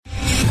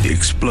the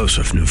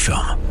explosive new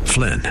film,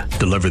 Flynn,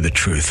 deliver the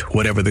truth,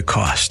 whatever the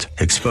cost,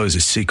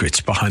 exposes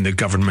secrets behind the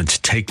government's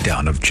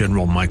takedown of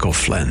General Michael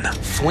Flynn.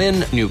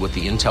 Flynn knew what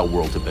the intel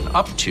world had been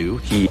up to.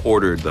 He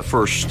ordered the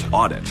first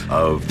audit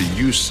of the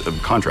use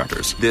of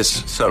contractors.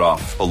 This set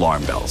off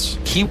alarm bells.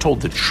 He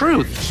told the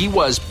truth. He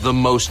was the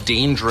most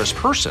dangerous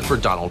person for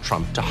Donald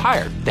Trump to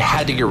hire. They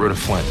had to get rid of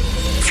Flynn.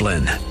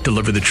 Flynn,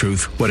 deliver the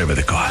truth, whatever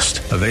the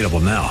cost. Available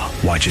now.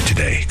 Watch it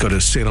today. Go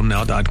to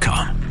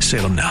salemnow.com.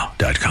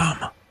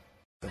 salemnow.com.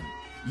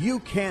 You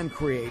can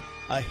create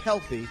a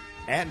healthy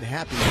and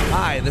happy.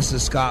 Hi, this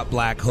is Scott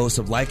Black, host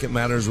of Like It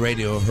Matters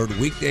Radio, heard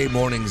weekday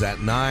mornings at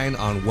 9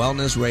 on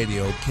Wellness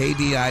Radio,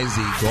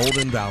 KDIZ,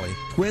 Golden Valley,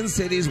 Twin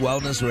Cities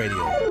Wellness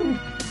Radio.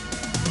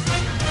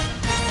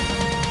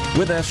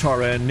 With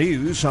SRN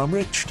News, I'm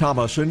Rich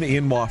Thomason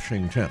in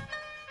Washington.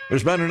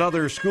 There's been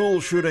another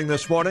school shooting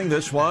this morning,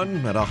 this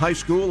one at a high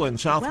school in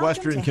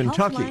southwestern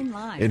Kentucky.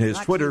 In his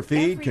Twitter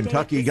feed,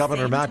 Kentucky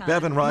Governor Matt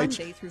Bevin writes,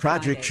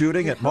 tragic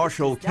shooting at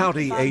Marshall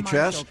County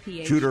HS.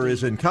 Shooter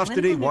is in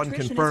custody, one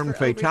confirmed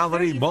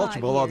fatality,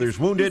 multiple others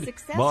wounded,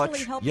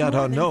 much yet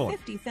unknown.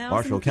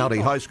 Marshall County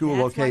High School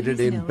located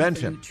in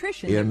Benton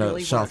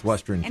in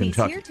southwestern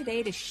Kentucky.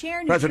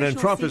 President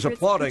Trump is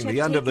applauding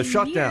the end of the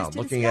shutdown,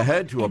 looking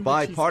ahead to a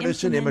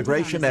bipartisan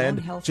immigration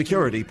and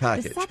security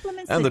package.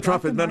 And the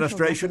Trump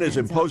administration is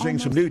imposing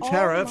some new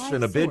tariffs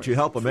in a bid to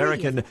help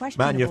American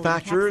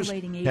manufacturers,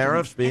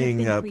 tariffs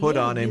being put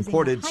on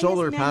imported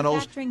solar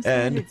panels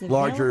and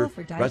larger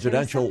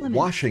residential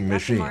washing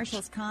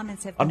machines.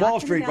 On Wall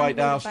Street right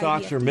now,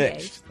 stocks are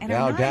mixed.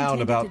 Dow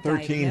down about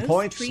 13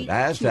 points,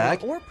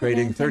 NASDAQ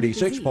trading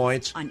 36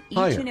 points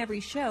higher.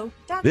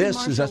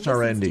 This is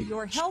SRN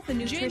News.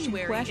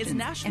 January is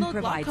National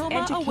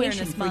Glaucoma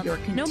Awareness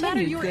Month. No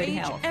matter your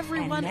age,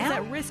 everyone is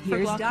at risk for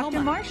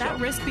glaucoma. That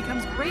risk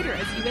becomes greater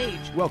as you age.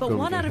 But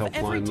one out of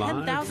every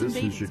 10,000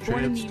 babies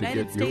born in the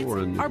United States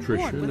are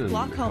born with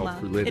glaucoma.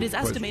 It is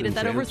estimated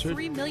that over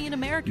 3 million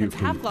Americans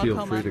have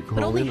glaucoma,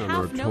 but only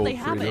half know they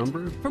have it.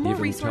 For more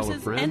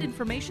resources and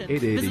information,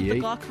 visit the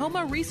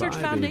Glaucoma Research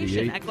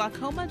Foundation at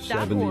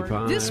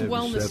glaucoma.org. This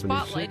Wellness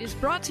Spotlight is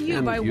brought to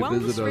you by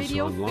Wellness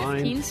Radio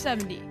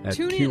 1570.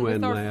 Tune in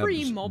with our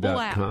free mobile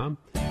app.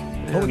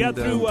 Well, we got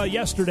through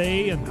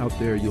yesterday and out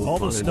there all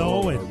the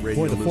snow, and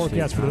boy, the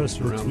forecast for the rest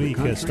of this week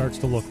starts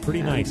to look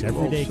pretty nice.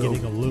 Every day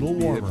getting a little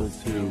warmer.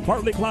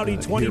 Partly cloudy,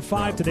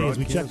 25 today as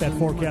we check that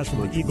forecast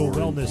from the Eagle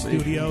Wellness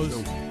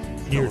Studios.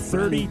 Near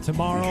 30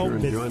 tomorrow,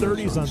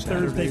 mid-30s on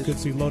Thursday. Could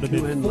see low to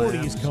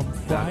mid-40s come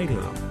Friday.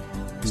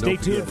 Stay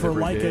tuned for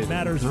Like It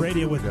Matters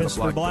Radio with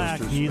Mr.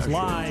 Black. He's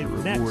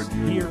live next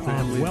here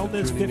on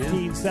Wellness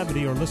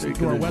 1570, or listen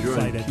to our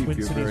website at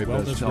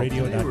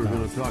TwinCitiesWellnessRadio.com. We're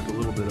going to talk a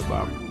little bit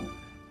about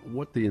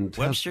what the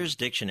Webster's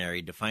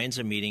Dictionary defines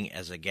a meeting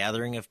as a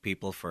gathering of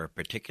people for a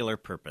particular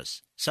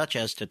purpose, such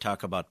as to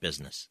talk about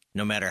business.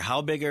 No matter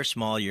how big or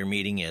small your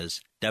meeting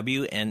is,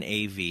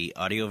 WNAV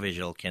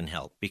Audiovisual can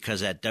help,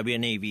 because at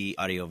WNAV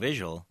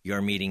Audiovisual,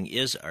 your meeting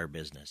is our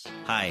business.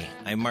 Hi,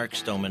 I'm Mark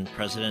Stoneman,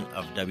 president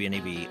of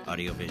WNAV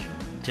Audiovisual.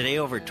 Today,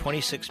 over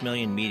 26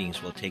 million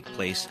meetings will take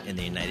place in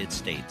the United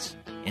States.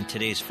 In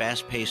today's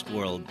fast-paced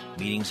world,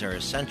 meetings are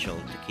essential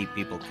to keep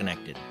people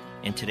connected.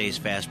 In today's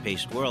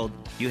fast-paced world,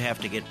 you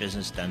have to get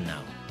business done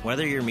now.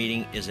 Whether your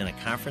meeting is in a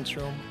conference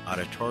room,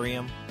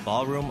 auditorium,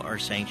 ballroom, or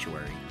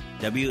sanctuary,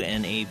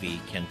 WNAV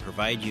can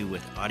provide you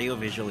with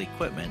audiovisual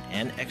equipment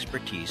and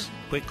expertise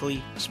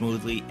quickly,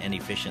 smoothly, and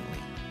efficiently.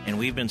 And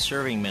we've been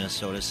serving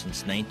Minnesota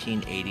since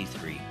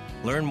 1983.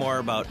 Learn more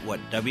about what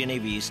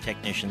WNAV's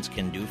technicians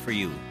can do for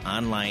you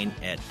online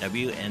at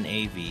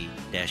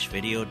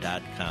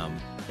WNAV-video.com.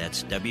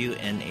 That's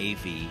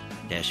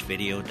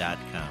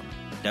WNAV-video.com.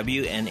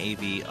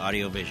 WNAV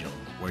Audiovisual,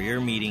 where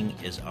your meeting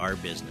is our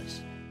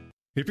business.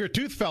 If your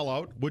tooth fell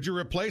out, would you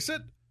replace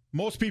it?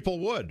 Most people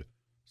would.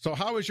 So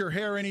how is your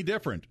hair any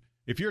different?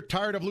 If you're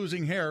tired of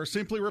losing hair,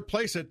 simply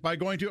replace it by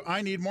going to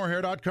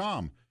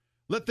INeedMoreHair.com.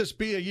 Let this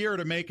be a year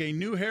to make a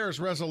new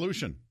hair's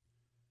resolution.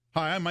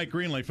 Hi, I'm Mike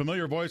Greenley,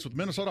 familiar voice with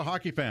Minnesota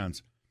hockey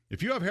fans.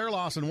 If you have hair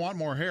loss and want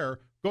more hair,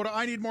 go to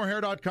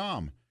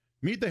INeedMoreHair.com.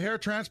 Meet the hair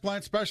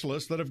transplant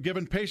specialists that have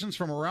given patients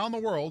from around the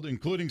world,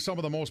 including some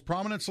of the most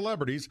prominent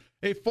celebrities,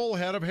 a full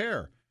head of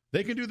hair.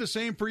 They can do the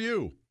same for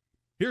you.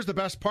 Here's the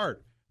best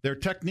part. Their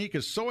technique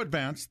is so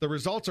advanced, the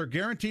results are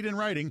guaranteed in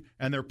writing,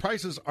 and their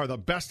prices are the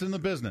best in the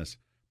business.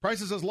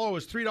 Prices as low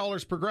as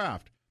 $3 per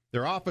graft.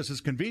 Their office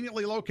is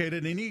conveniently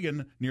located in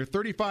Eagan near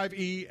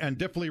 35E and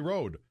Diffley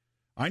Road.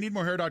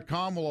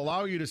 INeedMoreHair.com will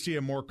allow you to see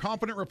a more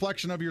confident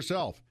reflection of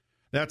yourself.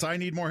 That's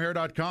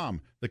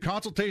INeedMoreHair.com. The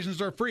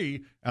consultations are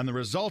free, and the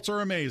results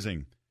are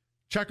amazing.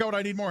 Check out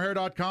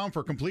INeedMoreHair.com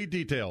for complete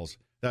details.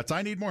 That's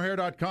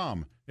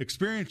INeedMoreHair.com.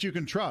 Experience you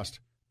can trust.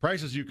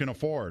 Prices you can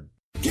afford.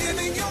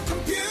 Giving your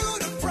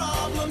computer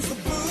problems the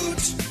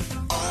boot.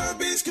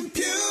 Arby's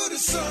Computer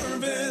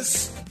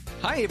Service.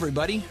 Hi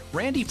everybody,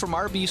 Randy from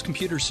RB's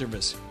Computer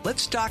Service.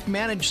 Let's talk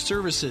managed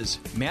services.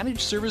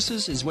 Managed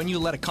services is when you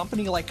let a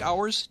company like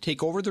ours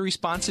take over the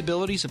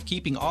responsibilities of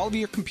keeping all of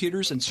your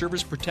computers and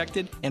servers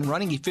protected and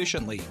running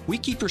efficiently. We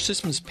keep your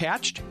systems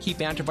patched, keep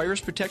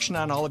antivirus protection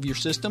on all of your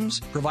systems,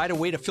 provide a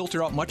way to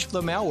filter out much of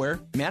the malware,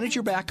 manage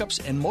your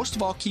backups, and most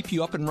of all keep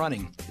you up and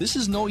running. This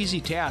is no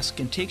easy task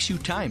and takes you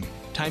time.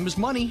 Time is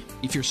money.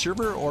 If your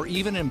server or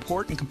even an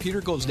important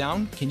computer goes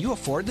down, can you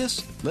afford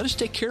this? Let us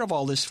take care of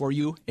all this for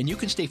you, and you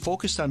can stay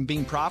focused on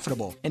being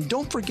profitable. And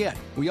don't forget,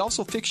 we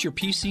also fix your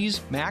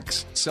PCs,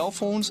 Macs, cell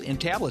phones,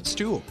 and tablets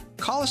too.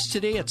 Call us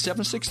today at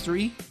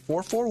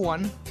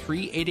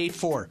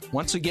 763-441-3884.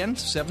 Once again,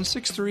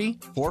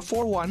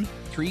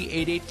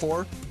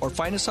 763-441-3884, or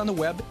find us on the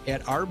web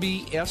at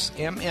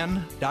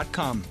rbsmn.com.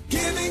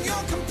 Giving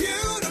your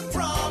computer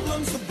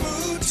problems the boot.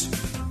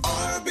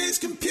 Arby's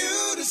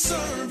Computer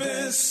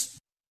Service.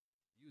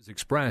 Views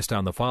expressed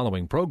on the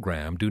following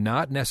program do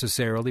not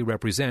necessarily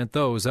represent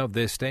those of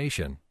this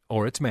station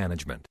or its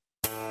management.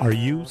 Are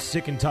you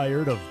sick and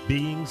tired of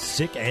being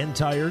sick and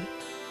tired?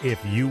 If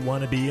you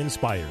want to be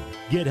inspired,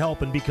 get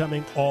help in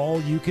becoming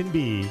all you can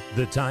be,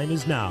 the time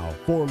is now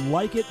for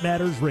Like It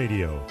Matters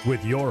Radio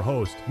with your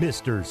host,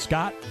 Mr.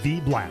 Scott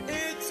V. Black.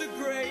 It's a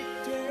great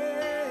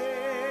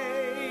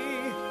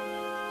day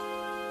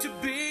to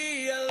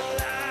be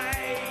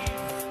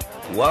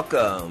alive.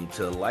 Welcome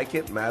to Like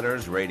It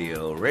Matters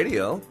Radio.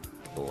 Radio,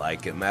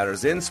 like it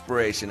matters,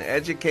 inspiration,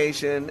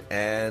 education,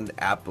 and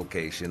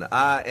application.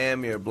 I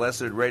am your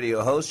blessed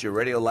radio host, your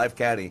radio life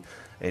caddy,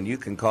 and you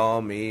can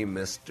call me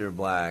Mr.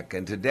 Black.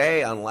 And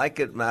today on Like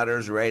It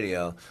Matters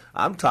Radio,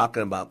 I'm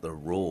talking about the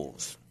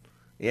rules.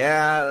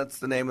 Yeah, that's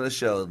the name of the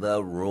show,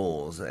 The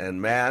Rules.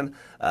 And man,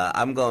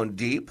 I'm going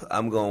deep.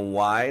 I'm going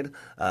wide.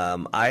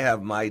 I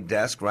have my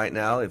desk right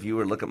now. If you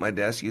were to look at my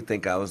desk, you'd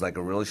think I was like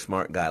a really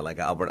smart guy, like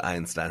Albert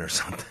Einstein or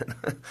something.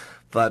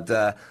 But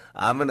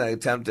I'm going to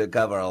attempt to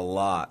cover a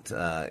lot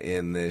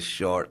in this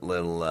short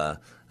little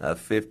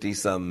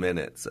 50-some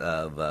minutes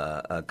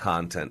of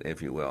content,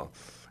 if you will.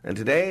 And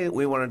today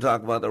we want to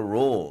talk about the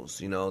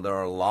rules. You know, there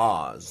are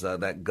laws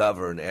that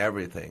govern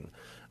everything.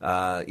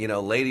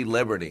 Lady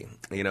Liberty.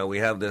 We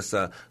have this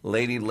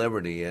Lady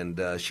Liberty,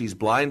 and she's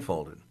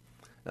blindfolded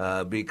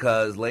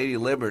because Lady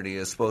Liberty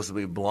is supposed to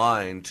be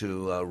blind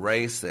to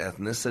race,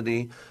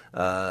 ethnicity,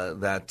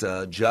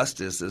 that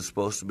justice is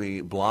supposed to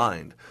be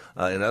blind.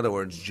 In other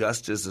words,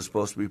 justice is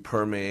supposed to be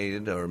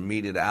permeated or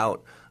meted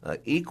out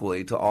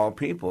equally to all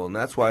people. And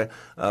that's why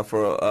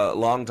for a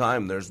long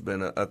time there's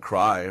been a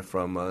cry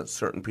from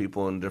certain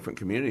people in different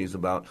communities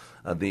about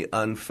the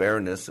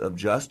unfairness of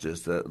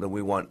justice, that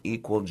we want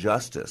equal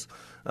justice.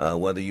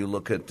 Whether you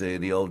look at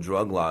the old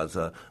drug laws,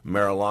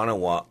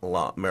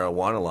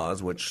 marijuana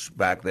laws, which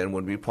back then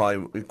would be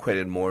probably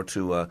equated more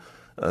to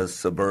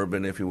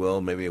suburban, if you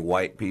will, maybe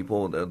white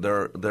people,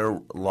 their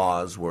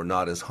laws were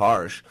not as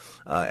harsh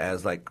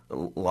as like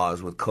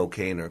laws with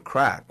cocaine or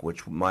crack,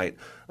 which might,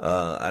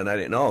 and I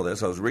didn't know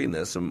this, I was reading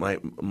this, it might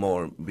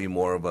be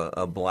more of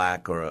a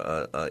black or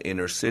a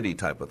inner city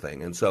type of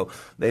thing. And so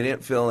they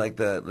didn't feel like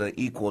the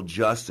equal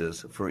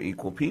justice for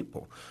equal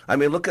people. I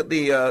mean, look at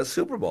the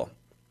Super Bowl.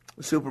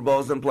 The Super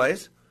Bowl's in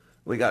place.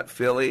 We got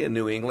Philly and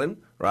New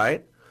England,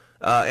 right?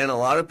 And a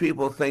lot of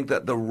people think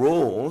that the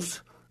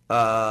rules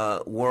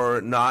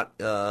were not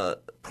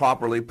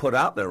properly put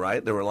out there,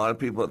 right? There were a lot of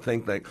people that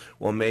think that,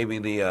 well, maybe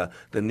the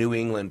New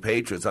England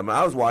Patriots. I mean,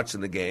 I was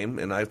watching the game,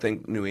 and I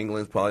think New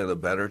England's probably the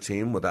better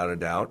team, without a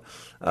doubt.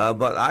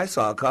 But I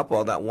saw a couple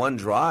of that one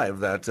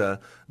drive that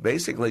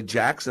basically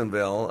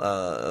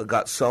Jacksonville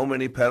got so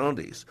many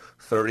penalties,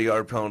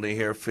 30-yard penalty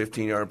here,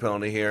 15-yard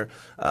penalty here,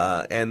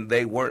 and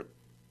they were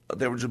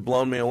just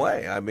blowing me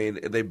away. I mean,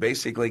 they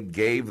basically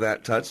gave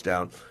that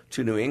touchdown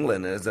to New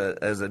England. As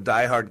a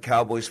diehard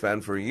Cowboys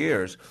fan for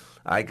years,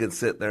 I could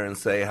sit there and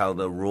say how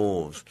the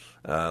rules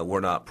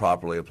were not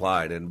properly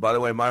applied. And by the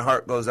way, my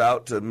heart goes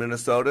out to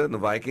Minnesota and the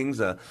Vikings.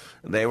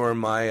 They were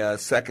my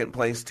second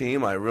place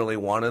team. I really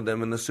wanted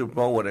them in the Super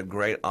Bowl. What a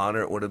great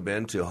honor it would have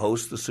been to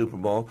host the Super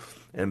Bowl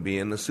and be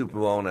in the Super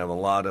Bowl. And I have a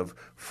lot of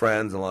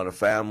friends, a lot of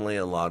family,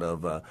 a lot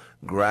of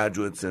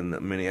graduates in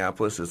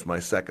Minneapolis. It's my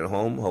second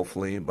home,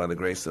 hopefully by the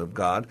grace of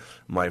God,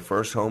 my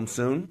first home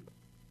soon.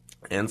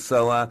 And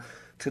so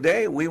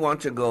today we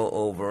want to go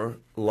over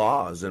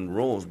laws and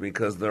rules,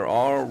 because there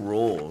are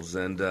rules.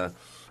 And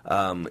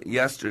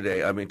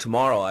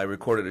tomorrow I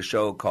recorded a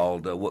show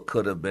called What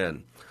Could Have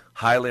Been.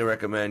 Highly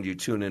recommend you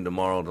tune in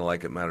tomorrow to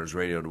Like It Matters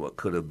Radio to What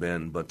Could Have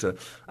Been. But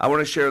I want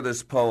to share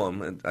this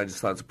poem, and I just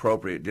thought it's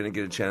appropriate. Didn't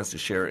get a chance to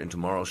share it in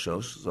tomorrow's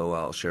show, so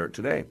I'll share it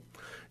today.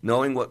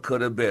 Knowing What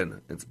Could Have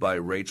Been. It's by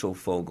Rachel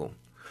Fogel.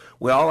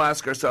 We all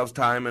ask ourselves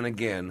time and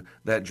again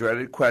that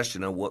dreaded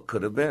question of what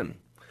could have been.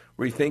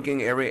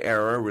 Rethinking every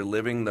error,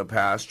 reliving the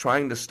past,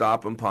 trying to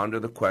stop and ponder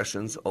the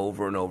questions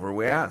over and over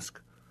we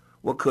ask.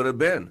 What could have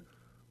been?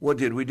 What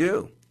did we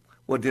do?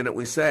 What didn't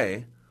we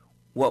say?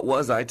 What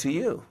was I to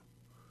you?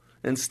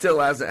 And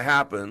still, as it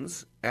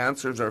happens,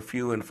 answers are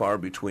few and far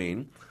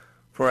between,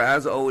 for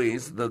as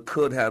always, the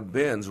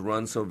could-have-beens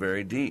run so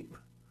very deep.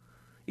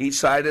 Each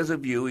side has a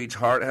view, each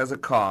heart has a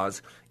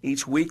cause,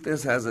 each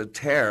weakness has a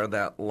tear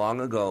that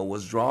long ago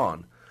was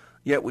drawn.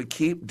 Yet we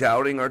keep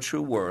doubting our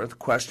true worth,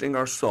 questioning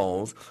our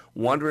souls,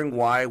 wondering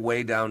why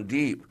way down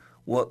deep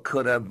what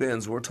could have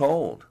beens were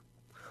told.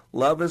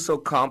 Love is so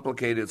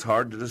complicated it's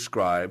hard to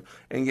describe,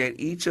 and yet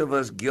each of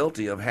us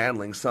guilty of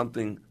handling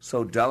something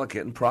so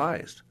delicate and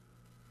prized.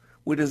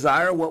 We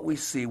desire what we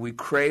see, we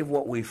crave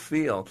what we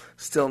feel,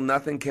 still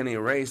nothing can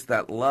erase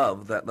that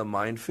love that the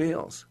mind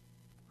feels.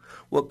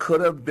 What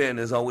could have been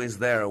is always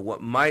there,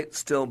 what might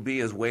still be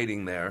is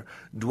waiting there.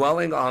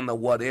 Dwelling on the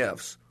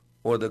what-ifs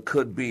or the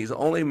could-bes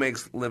only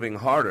makes living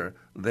harder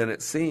than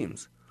it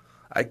seems.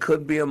 I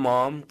could be a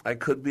mom, I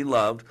could be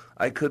loved,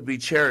 I could be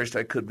cherished,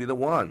 I could be the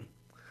one.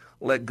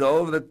 Let go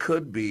of the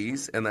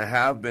could-bes and the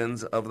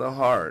have-beens of the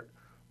heart.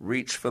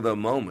 Reach for the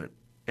moment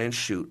and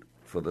shoot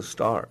for the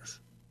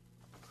stars.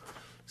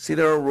 See,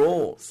 there are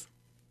rules,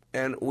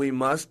 and we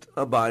must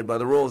abide by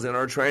the rules. In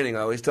our training,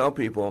 I always tell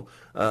people,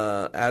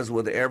 as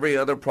with every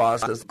other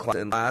process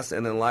in class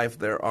and in life,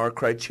 there are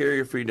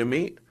criteria for you to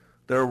meet.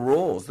 There are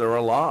rules. There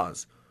are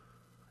laws.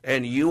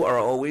 And you are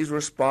always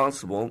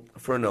responsible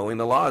for knowing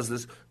the laws.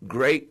 This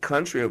great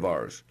country of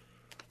ours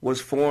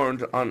was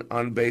formed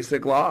on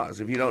basic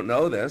laws. If you don't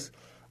know this,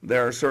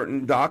 there are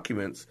certain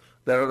documents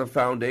that are the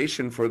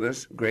foundation for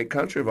this great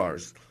country of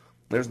ours.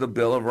 There's the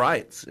Bill of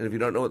Rights. And if you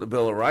don't know what the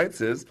Bill of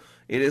Rights is,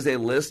 it is a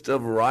list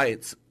of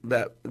rights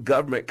that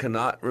government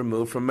cannot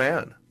remove from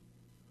man.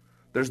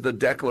 There's the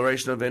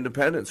Declaration of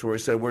Independence, where we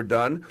said we're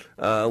done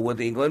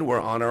with England, we're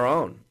on our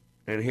own.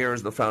 And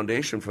here's the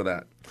foundation for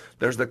that.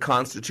 There's the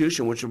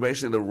Constitution, which are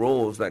basically the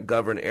rules that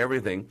govern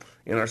everything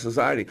in our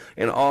society.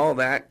 And all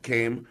that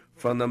came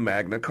from the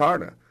Magna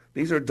Carta.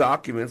 These are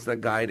documents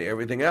that guide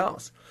everything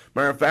else.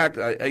 Matter of fact,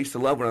 I used to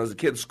love when I was a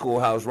kid,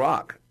 Schoolhouse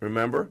Rock.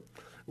 Remember?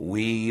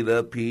 We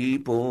the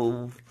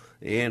people,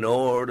 in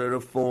order to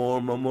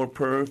form a more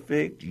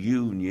perfect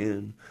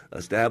union,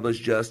 establish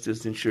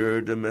justice,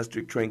 ensure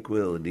domestic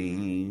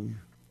tranquility,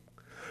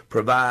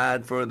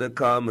 provide for the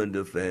common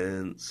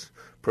defense,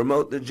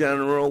 promote the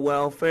general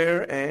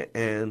welfare,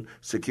 and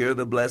secure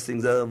the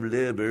blessings of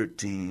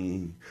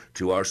liberty.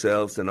 To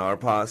ourselves and our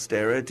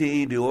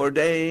posterity do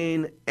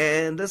ordain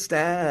and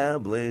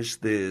establish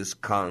this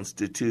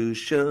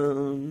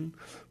Constitution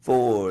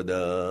for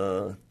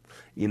the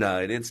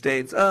United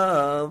States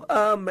of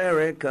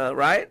America,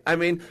 right? I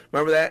mean,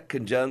 remember that?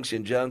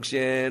 Conjunction,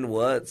 junction,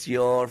 what's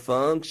your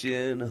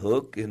function?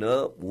 Hooking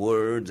up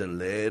words and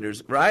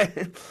letters,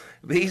 right?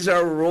 These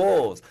are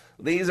rules.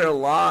 These are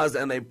laws,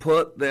 and they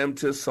put them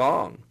to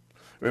song.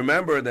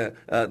 Remember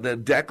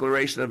the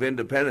Declaration of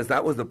Independence.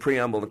 That was the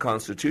preamble of the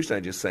Constitution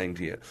I just sang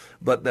to you.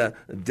 But the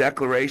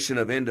Declaration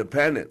of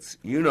Independence,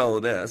 you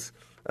know this,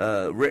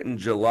 written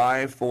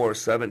July 4,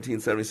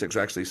 1776,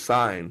 actually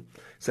signed,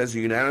 says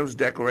the unanimous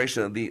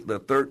declaration of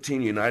the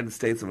 13 United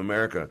States of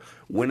America,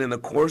 when in the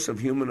course of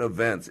human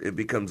events it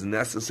becomes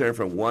necessary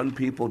for one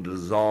people to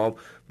dissolve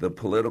the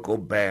political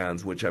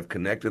bands which have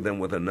connected them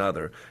with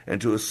another, and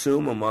to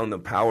assume among the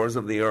powers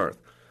of the earth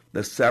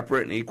the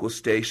separate and equal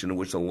station in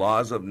which the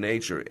laws of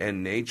nature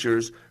and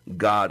nature's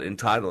God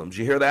entitle them. Did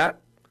you hear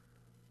that?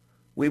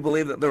 We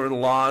believe that there are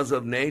laws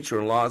of nature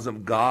and laws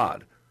of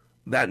God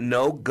that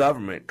no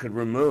government could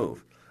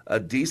remove. A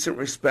decent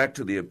respect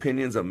to the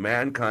opinions of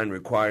mankind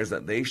requires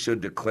that they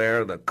should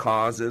declare the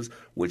causes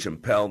which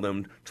impel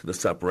them to the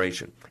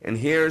separation. And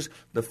here's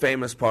the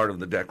famous part of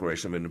the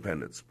Declaration of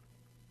Independence.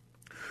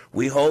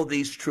 We hold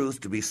these truths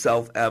to be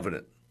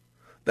self-evident,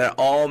 that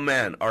all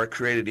men are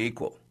created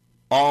equal.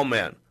 All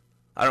men.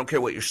 I don't care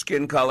what your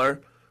skin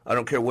color, I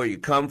don't care where you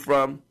come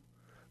from,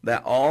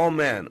 that all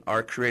men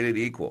are created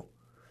equal.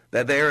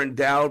 That they are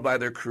endowed by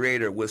their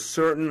Creator with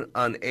certain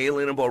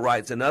unalienable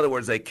rights. In other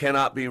words, they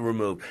cannot be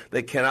removed.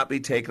 They cannot be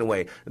taken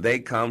away. They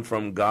come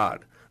from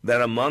God.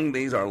 That among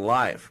these are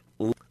life,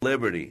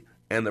 liberty,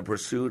 and the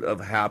pursuit of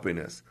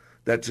happiness.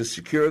 That to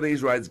secure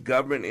these rights,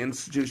 government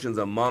institutions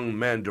among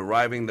men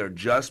deriving their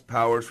just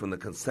powers from the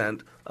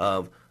consent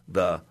of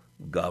the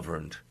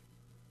governed.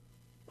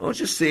 Don't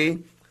you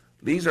see?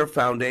 These are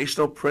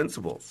foundational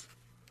principles.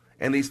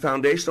 And these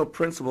foundational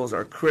principles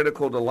are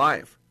critical to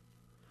life.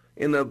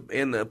 In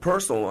the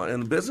personal one,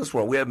 in the business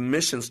world, we have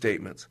mission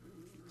statements.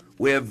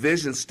 We have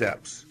vision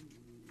steps.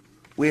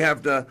 We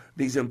have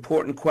these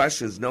important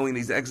questions, knowing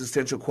these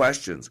existential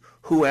questions.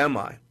 Who am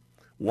I?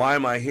 Why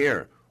am I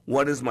here?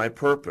 What is my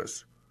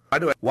purpose?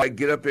 Why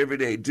get up every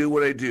day, do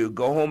what I do,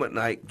 go home at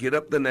night, get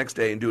up the next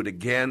day and do it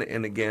again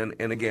and again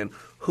and again?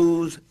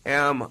 Whose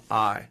am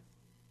I?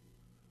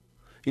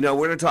 You know,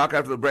 we're going to talk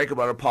after the break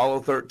about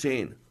Apollo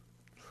 13.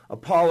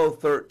 Apollo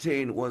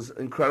 13 was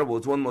incredible.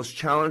 It's one of the most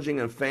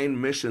challenging and famed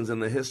missions in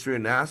the history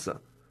of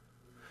NASA.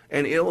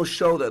 And it will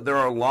show that there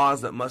are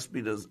laws that must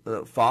be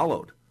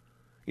followed.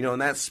 You know, in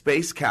that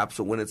space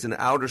capsule, when it's in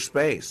outer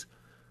space,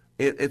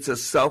 it's a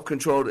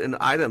self-controlled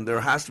item.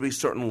 There has to be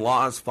certain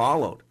laws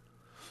followed.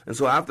 And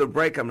so after the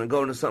break, I'm going to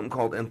go into something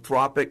called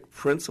anthropic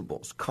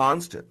principles,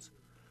 constants.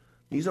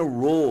 These are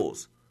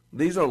rules.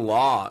 These are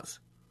laws.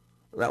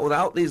 That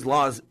without these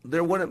laws,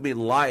 there wouldn't be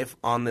life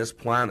on this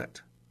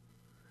planet.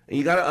 And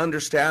you got to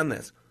understand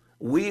this.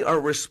 We are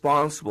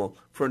responsible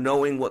for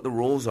knowing what the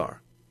rules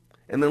are.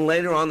 And then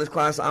later on in this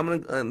class,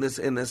 in this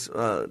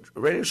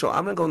radio show,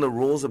 I'm going to go into the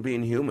rules of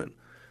being human.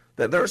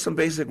 That there are some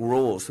basic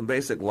rules, some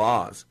basic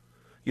laws.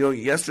 You know,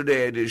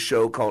 yesterday I did a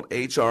show called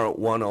HR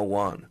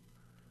 101.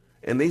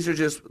 And these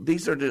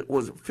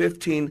was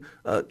 15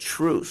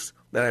 truths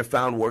that I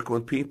found working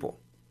with people.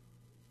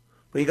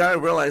 But you got to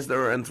realize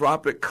there are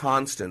anthropic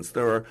constants.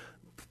 There are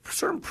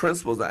certain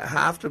principles that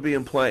have to be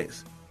in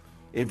place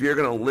if you're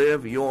going to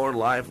live your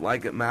life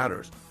like it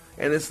matters.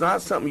 And it's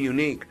not something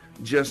unique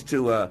just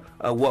to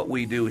what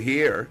we do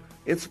here.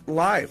 It's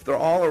life. They're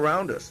all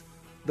around us.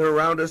 They're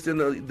around us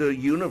in the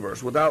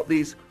universe. Without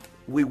these,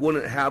 we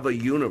wouldn't have a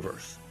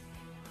universe.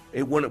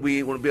 We wouldn't be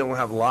able to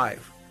have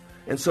life.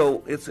 And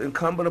so it's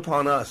incumbent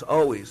upon us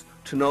always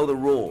to know the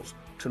rules,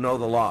 to know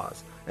the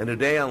laws. And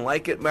today on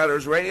Like It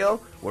Matters Radio,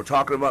 we're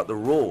talking about the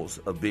rules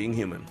of being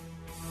human.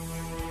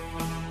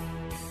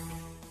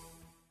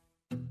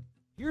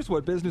 Here's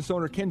what business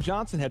owner Ken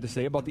Johnson had to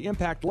say about the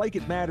impact Like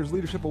It Matters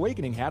Leadership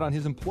Awakening had on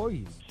his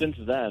employees. Since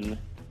then,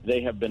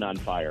 they have been on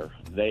fire.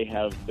 They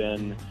have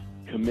been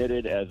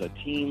committed as a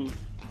team,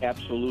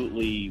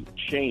 absolutely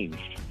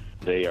changed.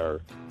 They are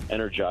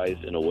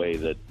energized in a way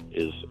that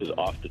is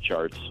off the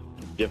charts,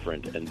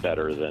 different and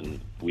better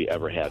than we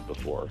ever had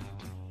before.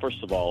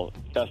 First of all,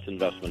 best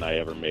investment I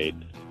ever made.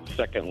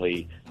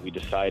 Secondly, we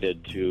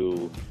decided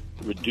to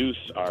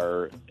reduce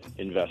our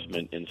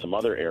investment in some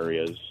other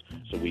areas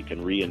so we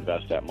can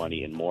reinvest that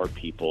money in more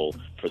people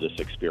for this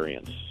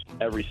experience.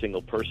 Every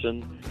single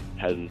person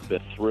has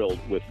been thrilled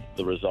with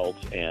the results,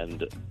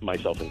 and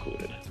myself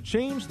included.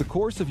 Change the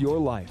course of your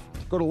life.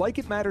 Go to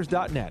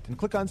likeitmatters.net and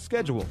click on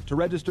Schedule to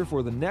register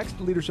for the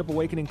next Leadership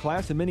Awakening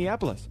class in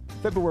Minneapolis,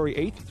 February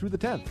 8th through the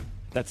 10th.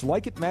 That's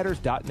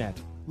likeitmatters.net.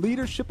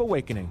 Leadership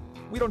Awakening.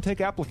 We don't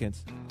take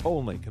applicants,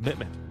 only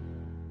commitment.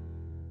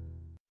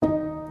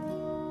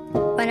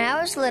 When I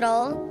was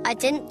little, I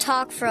didn't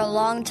talk for a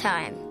long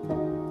time.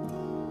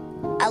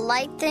 I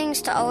liked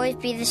things to always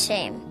be the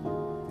same.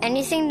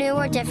 Anything new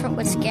or different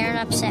would scare and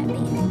upset me.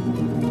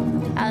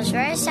 I was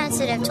very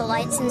sensitive to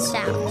lights and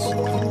sounds.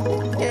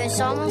 It was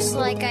almost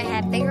like I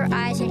had bigger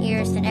eyes and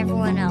ears than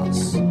everyone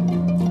else.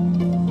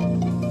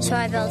 So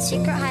I built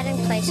secret hiding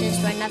places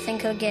where nothing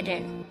could get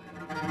in.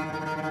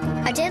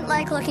 I didn't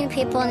like looking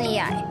people in the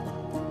eye.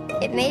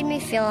 It made me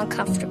feel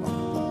uncomfortable.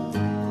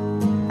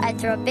 I'd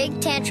throw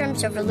big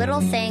tantrums over little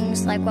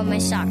things like when my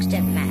socks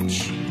didn't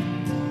match.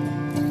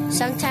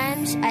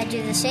 Sometimes I'd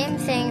do the same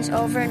things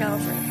over and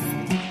over.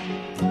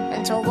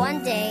 Until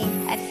one day,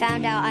 I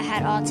found out I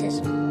had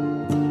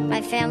autism.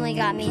 My family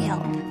got me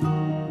help.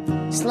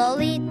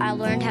 Slowly, I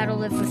learned how to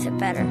live with it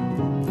better.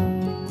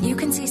 You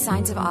can see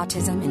signs of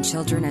autism in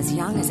children as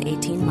young as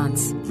 18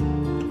 months.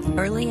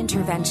 Early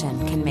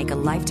intervention can make a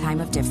lifetime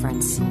of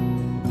difference.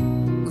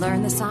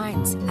 Learn the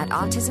signs at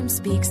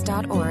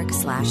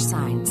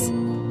autismspeaks.org/signs.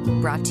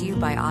 Brought to you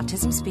by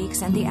Autism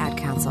Speaks and the Ad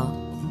Council.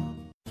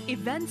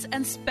 Events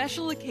and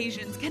special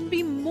occasions can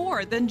be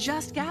more than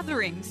just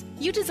gatherings.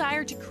 You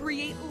desire to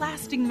create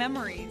lasting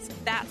memories.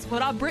 That's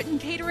what our Britain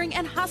Catering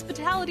and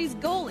Hospitality's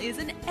goal is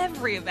in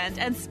every event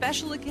and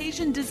special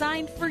occasion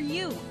designed for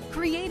you,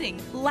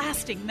 creating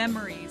lasting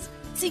memories.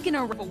 Seek an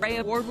array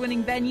of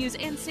award-winning venues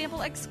and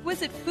sample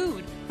exquisite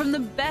food from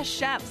the best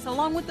chefs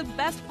along with the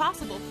best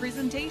possible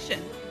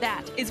presentation.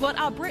 That is what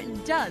Our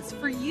Britain does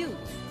for you.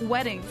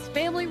 Weddings,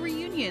 family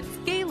reunions,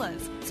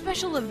 galas,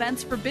 special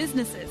events for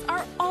businesses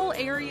are all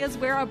areas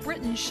where Our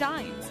Britain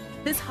shines.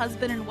 This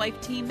husband and wife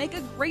team make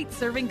a great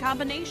serving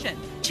combination.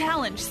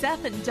 Challenge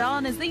Seth and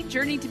Dawn as they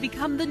journey to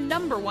become the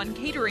 #1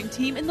 catering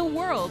team in the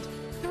world.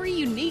 3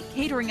 unique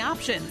catering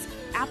options.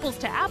 Apples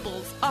to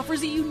Apples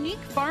offers a unique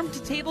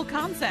farm-to-table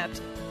concept.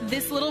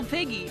 This Little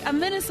Piggy, a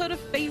Minnesota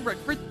favorite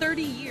for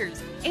 30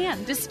 years,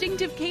 and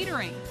distinctive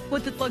catering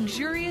with a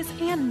luxurious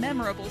and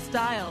memorable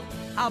style.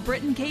 Our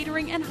Britain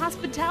Catering and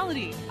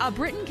Hospitality,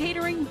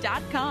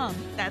 ourbritancatering.com.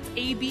 That's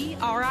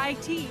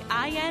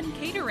ABRITIN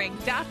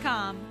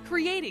catering.com.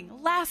 Creating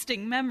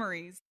lasting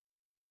memories.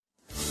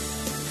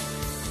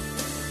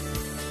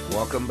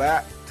 Welcome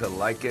back to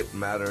Like It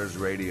Matters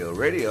Radio.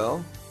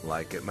 Radio,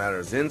 like it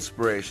matters,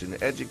 inspiration,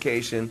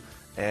 education,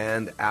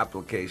 and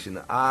application.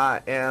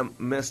 I am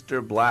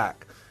Mr.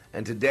 Black,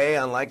 and today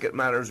on Like It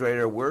Matters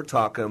Radio, we're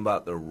talking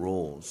about the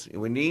rules.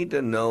 We need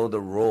to know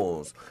the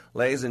rules.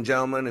 Ladies and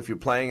gentlemen, if you're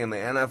playing in the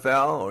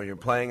NFL or you're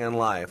playing in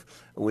life,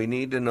 we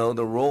need to know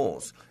the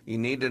rules. You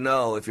need to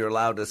know if you're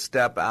allowed to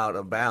step out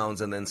of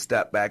bounds and then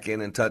step back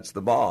in and touch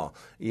the ball.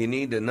 You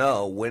need to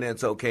know when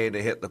it's okay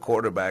to hit the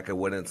quarterback and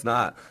when it's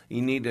not.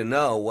 You need to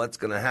know what's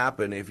going to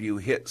happen if you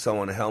hit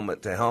someone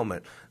helmet to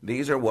helmet.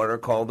 These are what are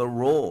called the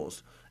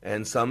rules.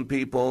 And some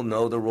people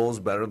know the rules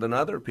better than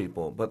other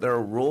people, but there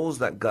are rules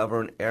that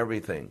govern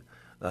everything.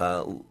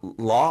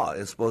 Law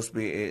is supposed to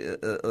be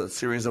a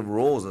series of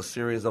rules, a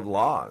series of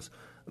laws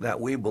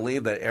that we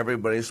believe that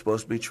everybody's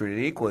supposed to be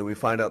treated equally. We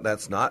find out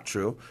that's not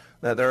true,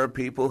 that there are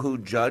people who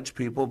judge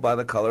people by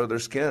the color of their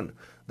skin.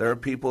 There are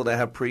people that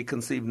have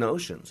preconceived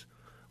notions.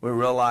 We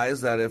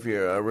realize that if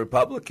you're a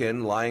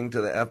Republican, lying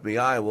to the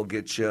FBI will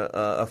get you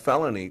a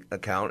felony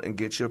account and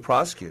get you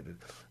prosecuted.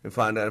 We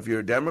find out if you're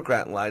a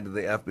Democrat and lied to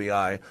the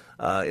FBI,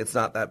 it's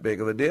not that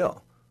big of a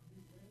deal.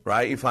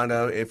 Right? You find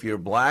out if you're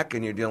black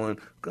and you're dealing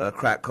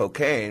crack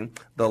cocaine,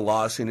 the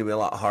laws seem to be a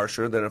lot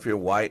harsher than if you're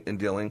white and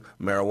dealing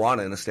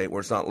marijuana in a state where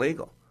it's not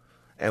legal.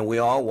 And we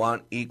all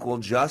want equal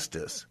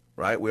justice,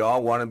 right? We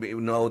all want to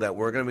know that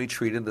we're going to be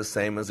treated the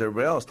same as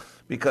everybody else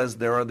because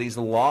there are these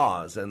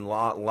laws, and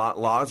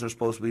laws are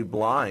supposed to be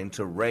blind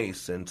to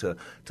race and to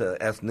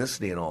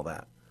ethnicity and all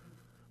that.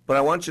 But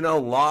I want you to know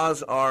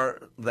laws are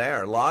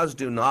there. Laws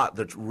do not,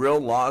 the real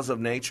laws of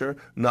nature,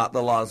 not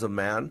the laws of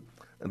man,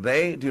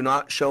 they do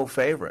not show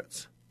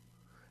favorites.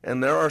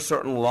 And there are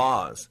certain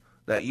laws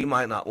that you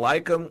might not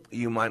like them,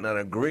 you might not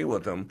agree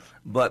with them,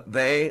 but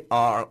they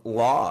are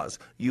laws.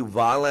 You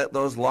violate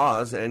those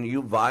laws and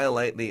you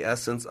violate the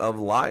essence of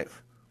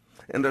life.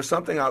 And there's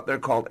something out there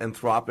called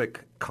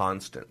anthropic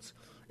constants.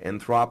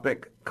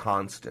 Anthropic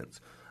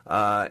constants.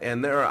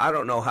 And there are, I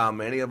don't know how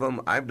many of them.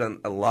 I've done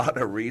a lot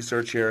of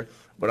research here,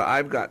 but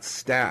I've got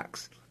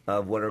stacks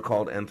of what are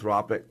called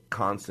anthropic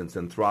constants,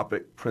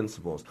 anthropic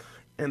principles.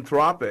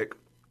 Anthropic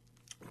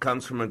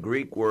comes from a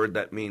Greek word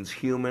that means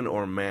human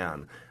or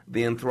man.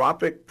 The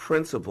anthropic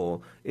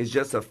principle is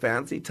just a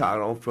fancy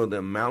title for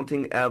the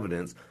mounting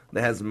evidence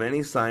that has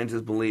many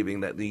scientists believing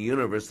that the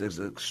universe is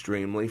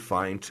extremely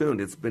fine-tuned.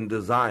 It's been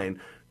designed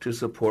to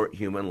support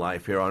human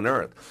life here on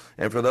Earth.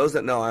 And for those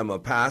that know, I'm a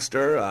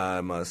pastor,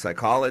 I'm a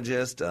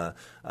psychologist.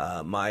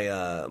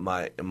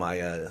 My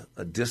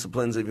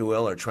disciplines, if you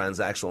will, are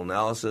transactional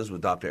analysis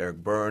with Dr. Eric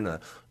Byrne,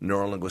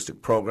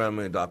 neurolinguistic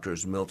programming with Dr.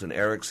 Milton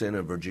Erickson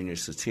and Virginia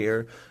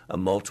Satir,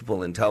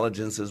 multiple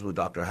intelligences with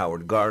Dr.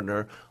 Howard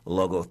Gardner,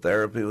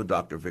 logotherapy with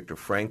Dr. Viktor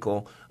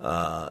Frankl,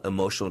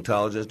 emotional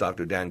intelligence,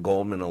 Dr. Dan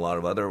Goldman, a lot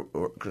of other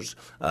workers,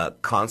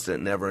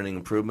 constant never-ending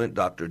improvement,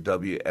 Dr.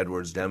 W.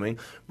 Edwards Deming.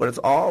 But it's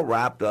all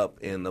wrapped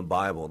up in the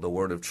Bible, the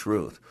Word of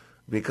Truth.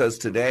 Because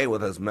today,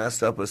 with as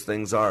messed up as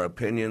things are,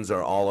 opinions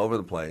are all over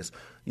the place,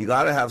 you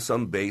got to have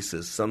some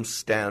basis, some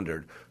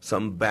standard,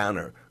 some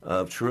banner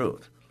of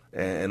truth.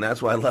 And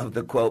that's why I love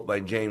the quote by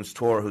James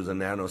Tour, who's a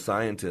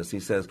nanoscientist. He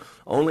says,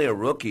 only a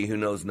rookie who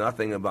knows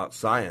nothing about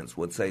science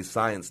would say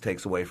science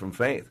takes away from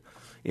faith.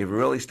 If you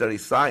really study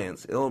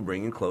science, it'll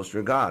bring you closer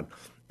to God.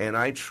 And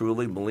I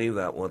truly believe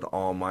that with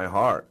all my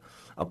heart.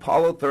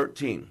 Apollo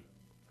 13,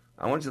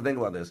 I want you to think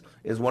about this,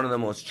 is one of the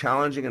most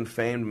challenging and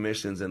famed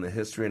missions in the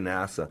history of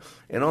NASA.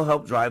 And it'll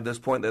help drive this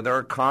point that there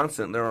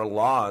are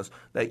laws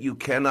that you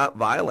cannot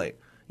violate.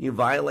 You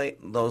violate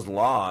those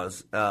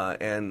laws,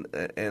 and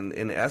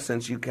in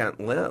essence, you can't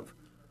live.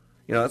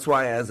 You know, that's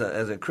why as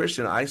a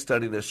Christian, I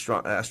study this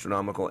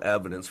astronomical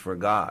evidence for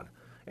God.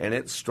 And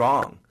it's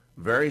strong,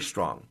 very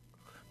strong.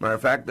 Matter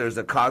of fact, there's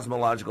a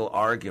cosmological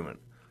argument.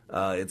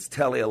 It's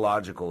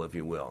teleological, if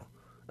you will.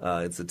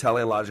 It's a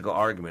teleological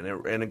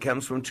argument, and it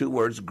comes from two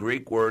words,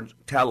 Greek word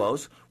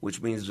telos,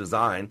 which means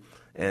design,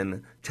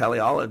 and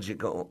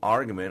teleological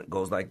argument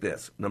goes like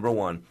this. Number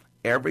one,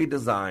 every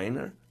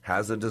designer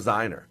has a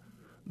designer.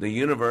 The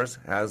universe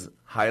has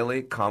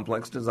highly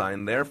complex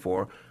design,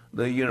 therefore,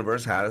 the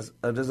universe has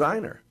a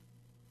designer.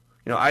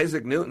 You know,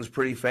 Isaac Newton's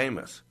pretty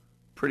famous.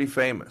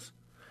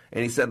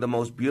 And he said the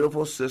most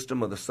beautiful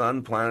system of the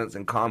sun, planets,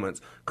 and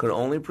comets could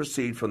only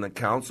proceed from the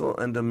counsel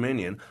and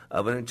dominion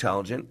of an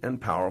intelligent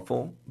and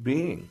powerful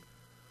being.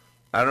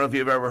 I don't know if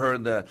you've ever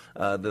heard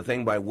the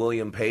thing by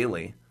William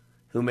Paley,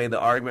 who made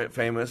the argument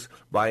famous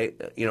by,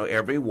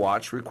 every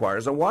watch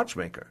requires a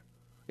watchmaker.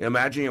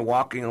 Imagine you're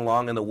walking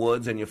along in the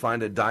woods and you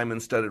find a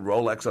diamond-studded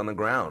Rolex on the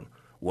ground.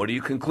 What do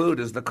you conclude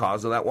is the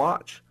cause of that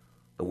watch?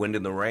 The wind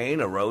and the rain,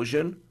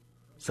 erosion,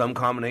 some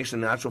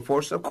combination of natural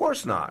forces? Of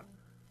course not.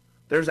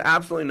 There's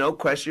absolutely no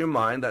question in your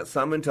mind that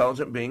some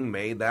intelligent being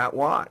made that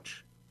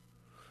watch.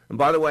 And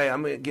by the way,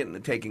 I'm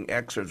taking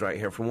excerpts right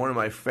here from one of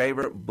my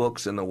favorite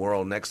books in the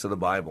world next to the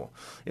Bible.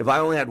 If I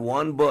only had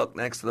one book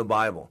next to the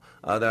Bible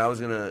that I was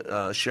going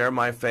to share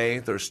my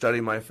faith or study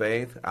my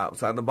faith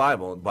outside the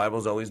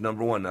Bible's always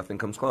number one, nothing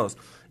comes close,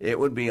 it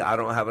would be I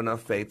Don't Have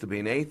Enough Faith to Be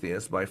an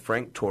Atheist by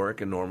Frank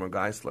Turek and Norma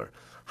Geisler.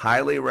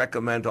 Highly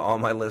recommend to all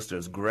my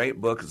listeners. Great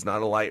book. It's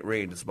not a light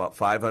read. It's about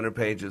 500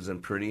 pages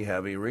and pretty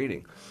heavy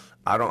reading.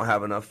 I don't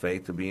have enough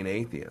faith to be an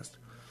atheist.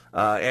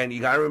 And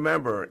you got to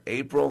remember,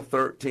 April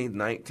 13th,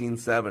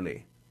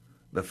 1970,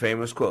 the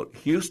famous quote,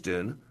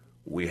 Houston,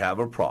 we have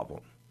a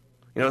problem.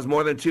 You know, it's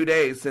more than 2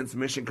 days since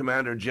Mission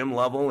Commander Jim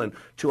Lovell and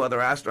 2 other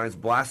astronauts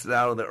blasted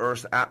out of the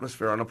Earth's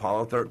atmosphere on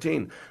Apollo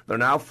 13. They're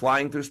now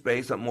flying through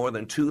space at more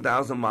than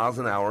 2,000 miles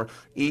an hour,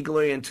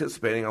 eagerly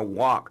anticipating a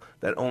walk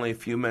that only a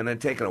few men had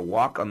taken, a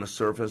walk on the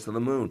surface of the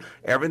moon.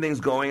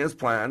 Everything's going as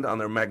planned on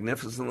their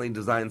magnificently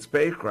designed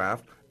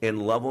spacecraft. In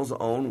Lovell's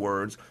own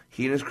words,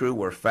 he and his crew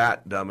were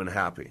fat, dumb, and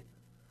happy.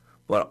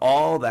 But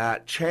all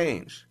that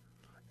changed.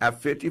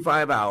 At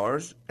 55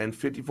 hours and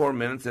 54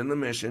 minutes in the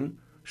mission,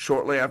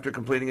 shortly after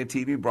completing a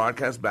TV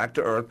broadcast back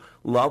to Earth,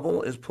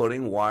 Lovell is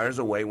putting wires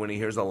away when he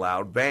hears a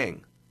loud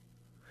bang.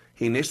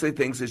 He initially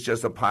thinks it's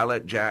just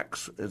Pilot Jack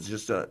Swigert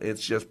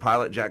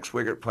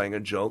playing a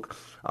joke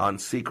on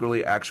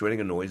secretly actuating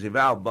a noisy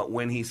valve. But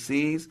when he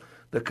sees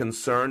the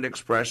concerned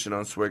expression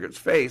on Swigert's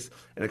face,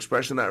 an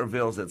expression that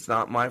reveals it's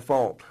not my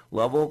fault,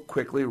 Lovell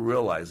quickly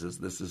realizes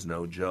this is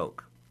no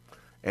joke.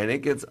 And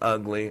it gets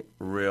ugly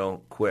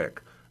real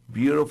quick.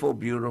 Beautiful,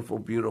 beautiful,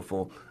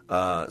 beautiful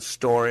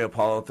story,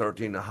 Apollo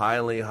 13.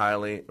 Highly,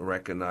 highly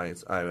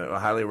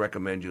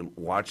recommend you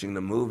watching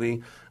the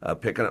movie,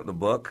 picking up the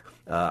book.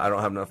 I Don't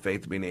Have Enough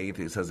Faith to Be an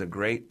Atheist has a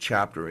great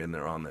chapter in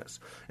there on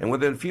this. And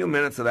within a few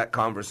minutes of that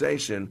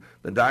conversation,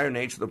 the dire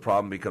nature of the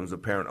problem becomes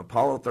apparent.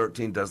 Apollo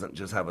 13 doesn't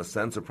just have a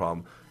sense of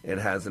problem, it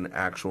has an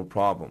actual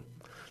problem.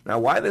 Now,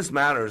 why this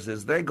matters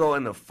is they go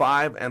into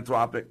 5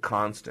 anthropic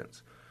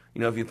constants.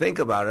 If you think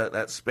about it,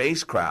 that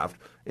spacecraft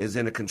is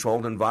in a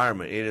controlled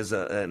environment. It is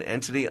an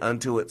entity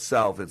unto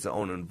itself. It's its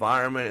own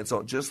environment. It's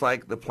just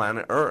like the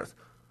planet Earth.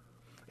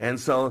 And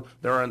so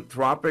there are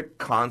anthropic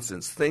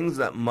constants, things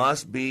that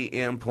must be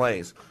in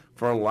place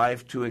for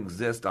life to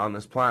exist on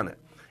this planet.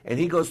 And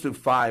he goes through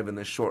 5 in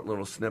this short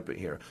little snippet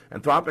here.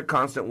 Anthropic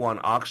constant 1,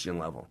 oxygen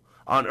level.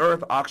 On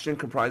Earth, oxygen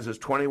comprises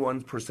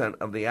 21%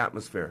 of the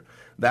atmosphere.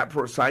 That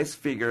precise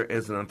figure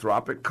is an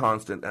anthropic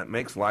constant that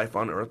makes life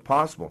on Earth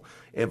possible.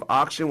 If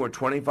oxygen were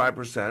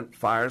 25%,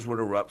 fires would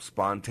erupt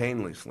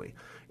spontaneously.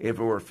 If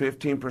it were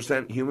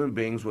 15%, human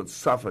beings would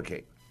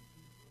suffocate.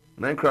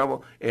 Isn't that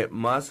incredible? It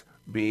must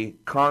be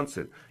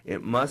constant.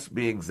 It must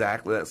be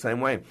exactly that same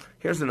way.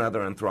 Here's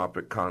another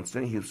anthropic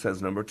constant. He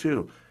says number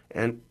 2,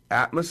 and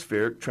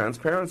atmospheric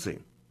transparency.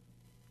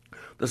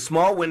 The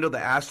small window the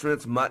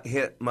astronauts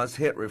must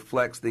hit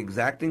reflects the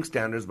exacting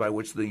standards by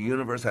which the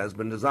universe has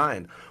been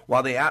designed.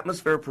 While the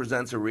atmosphere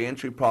presents a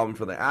reentry problem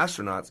for the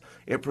astronauts,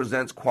 it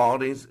presents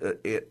qualities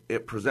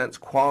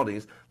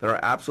that are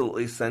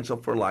absolutely essential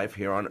for life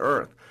here on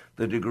Earth.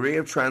 The degree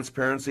of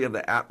transparency of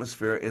the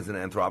atmosphere is an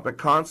anthropic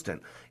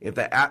constant. If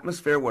the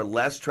atmosphere were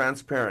less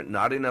transparent,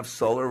 not enough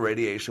solar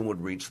radiation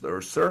would reach the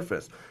Earth's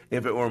surface.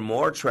 If it were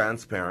more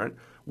transparent,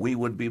 we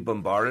would be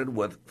bombarded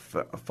with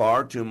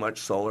far too much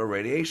solar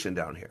radiation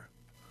down here.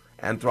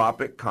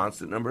 Anthropic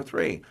constant number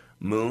 3,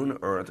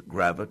 Moon-Earth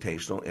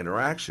gravitational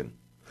interaction.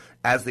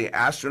 As the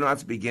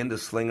astronauts begin to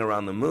sling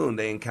around the moon,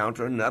 they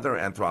encounter another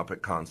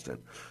anthropic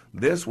constant.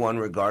 This one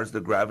regards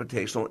the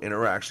gravitational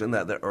interaction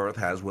that the Earth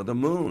has with the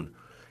moon.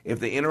 If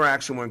the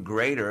interaction were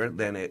greater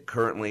than it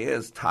currently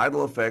is,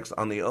 tidal effects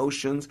on the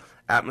oceans,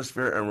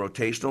 atmosphere, and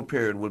rotational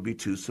period would be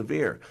too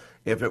severe.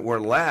 If it were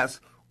less,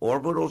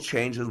 orbital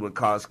changes would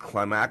cause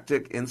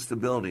climactic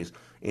instabilities.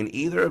 In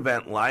either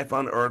event, life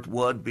on Earth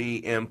would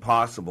be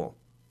impossible.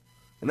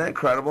 Isn't that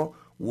incredible?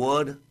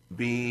 Would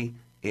be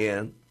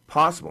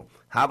impossible.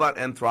 How about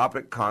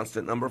anthropic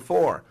constant number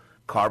 4,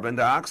 carbon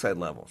dioxide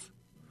levels?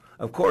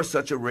 Of course,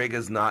 such a rig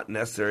is not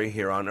necessary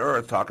here on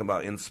Earth, talking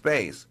about in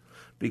space,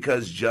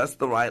 because just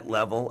the right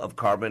level of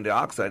carbon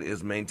dioxide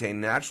is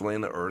maintained naturally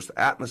in the Earth's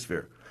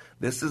atmosphere.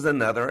 This is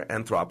another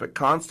anthropic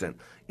constant.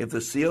 If the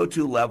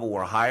CO2 level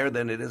were higher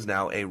than it is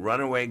now, a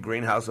runaway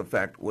greenhouse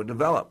effect would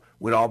develop.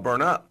 We'd all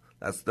burn up.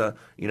 That's the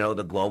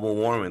global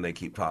warming they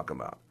keep talking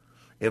about.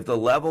 If the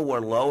level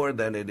were lower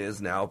than it is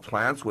now,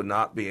 plants would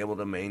not be able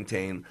to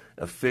maintain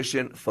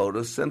efficient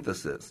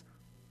photosynthesis.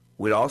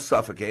 We'd all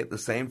suffocate, the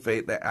same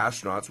fate that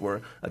astronauts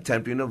were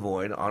attempting to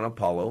avoid on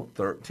Apollo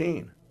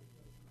 13.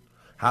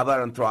 How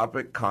about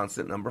anthropic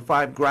constant number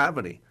 5,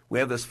 gravity? We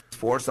have this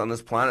force on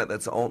this planet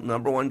that's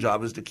number one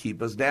job is to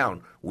keep us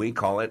down. We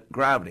call it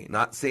gravity.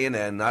 Not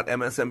CNN, not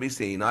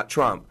MSNBC, not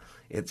Trump.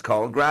 It's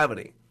called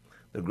gravity.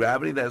 The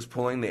gravity that is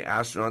pulling the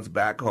astronauts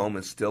back home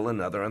is still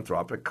another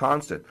anthropic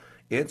constant.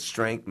 Its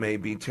strength may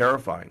be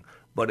terrifying,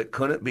 but it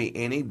couldn't be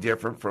any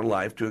different for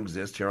life to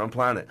exist here on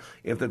planet.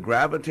 If the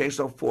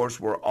gravitational force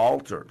were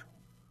altered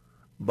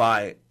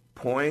by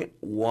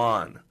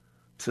 0.1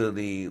 to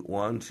the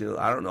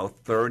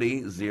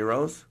 30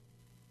 zeros,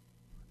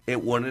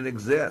 it wouldn't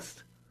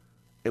exist.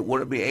 It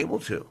wouldn't be able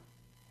to.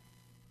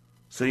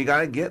 So you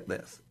got to get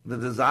this. The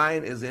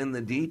design is in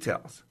the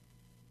details.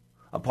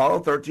 Apollo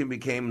 13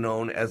 became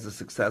known as a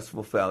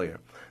successful failure.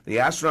 The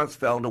astronauts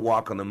failed to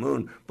walk on the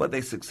moon, but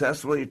they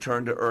successfully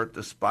returned to Earth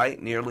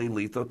despite nearly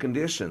lethal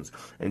conditions.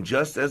 And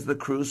just as the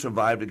crew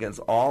survived against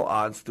all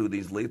odds through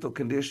these lethal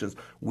conditions,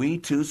 we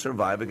too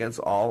survive against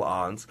all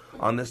odds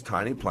on this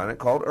tiny planet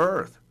called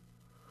Earth.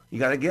 You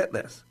got to get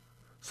this.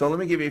 So let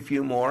me give you a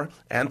few more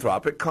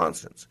anthropic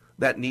constants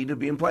that need to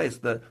be in place.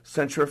 The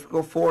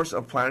centrifugal force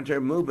of planetary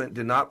movement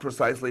did not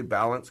precisely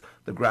balance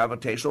the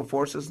gravitational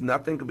forces.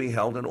 Nothing could be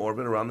held in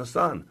orbit around the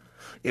sun.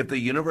 If the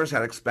universe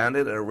had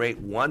expanded at a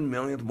rate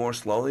 1/millionth more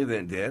slowly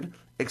than it did,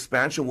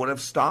 expansion would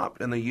have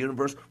stopped and the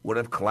universe would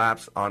have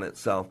collapsed on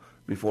itself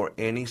before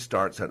any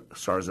stars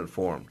had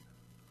formed.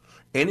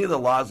 Any of the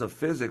laws of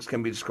physics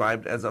can be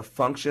described as a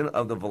function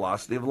of the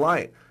velocity of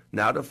light.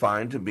 now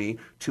defined to be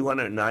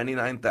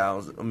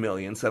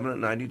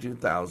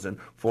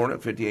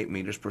 299,792,458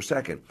 meters per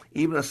second.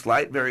 Even a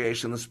slight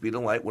variation in the speed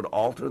of light would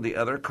alter the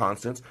other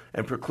constants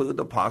and preclude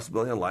the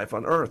possibility of life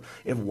on Earth.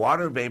 If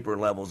water vapor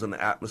levels in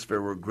the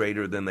atmosphere were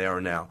greater than they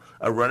are now,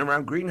 a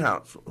runaround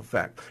greenhouse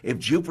effect. If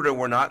Jupiter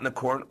were not in the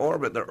current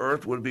orbit, the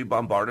Earth would be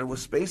bombarded with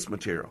space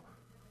material.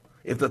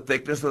 If the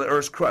thickness of the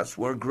Earth's crust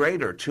were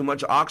greater, too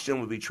much oxygen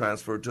would be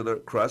transferred to the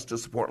crust to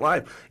support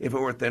life. If it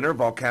were thinner,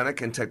 volcanic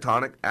and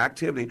tectonic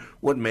activity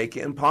would make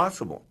it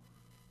impossible.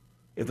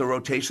 If the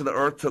rotation of the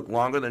Earth took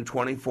longer than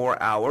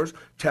 24 hours,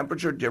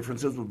 temperature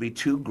differences would be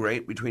too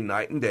great between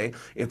night and day.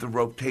 If the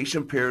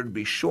rotation period would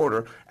be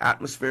shorter,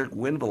 atmospheric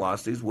wind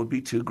velocities would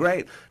be too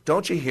great.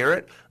 Don't you hear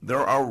it?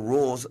 There are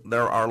rules,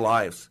 there are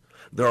lives.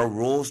 There are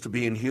rules to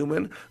being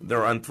human.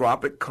 There are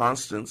anthropic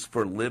constants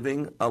for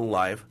living a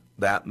life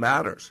that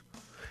matters.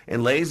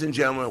 And ladies and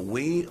gentlemen,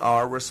 we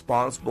are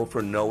responsible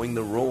for knowing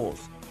the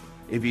rules.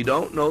 If you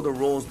don't know the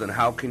rules, then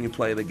how can you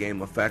play the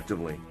game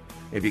effectively?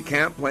 If you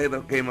can't play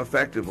the game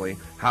effectively,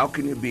 how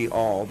can you be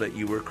all that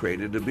you were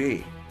created to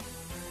be?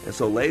 And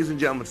so, ladies and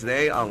gentlemen,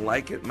 today on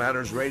Like It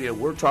Matters Radio,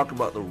 we're talking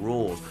about the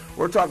rules.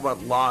 We're talking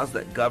about laws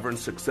that govern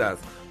success,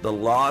 the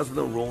laws and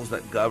the rules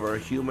that govern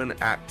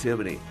human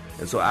activity.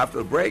 And so after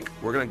the break,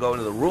 we're going to go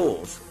into the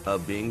rules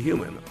of being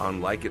human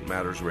on Like It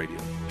Matters Radio.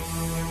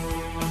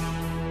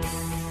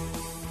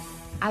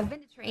 I've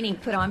been to training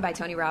put on by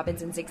Tony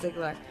Robbins and Zig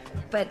Ziglar,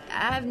 but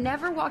I've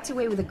never walked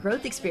away with a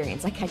growth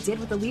experience like I did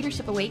with the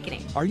Leadership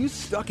Awakening. Are you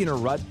stuck in a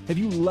rut? Have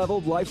you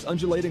leveled life's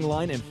undulating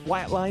line and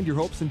flatlined your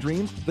hopes and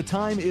dreams? The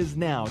time is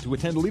now to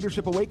attend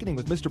Leadership Awakening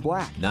with Mr.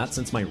 Black. Not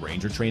since my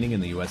Ranger training in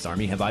the U.S.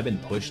 Army have I been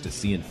pushed to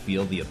see and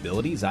feel the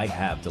abilities I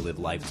have to live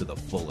life to the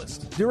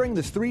fullest. During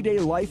this 3-day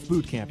life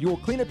boot camp, you will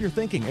clean up your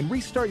thinking and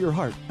restart your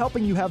heart,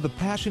 helping you have the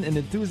passion and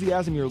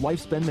enthusiasm your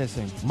life's been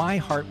missing. My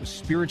heart was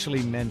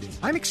spiritually mended.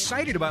 I'm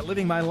excited about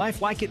living my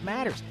life like it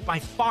matters. By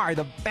far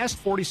the best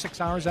 46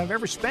 hours I've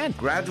ever spent.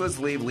 Graduates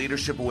leave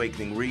Leadership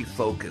Awakening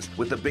refocused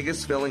with the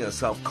biggest feeling of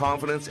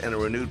self-confidence and a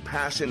renewed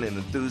passion and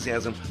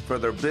enthusiasm for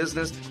their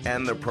business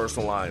and their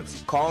personal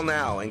lives. Call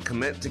now and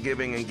commit to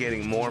giving and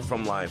getting more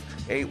from life.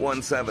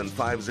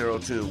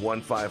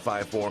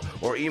 817-502-1554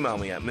 or email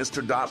me at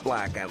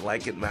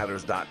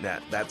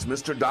mr.black@likeitmatters.net. That's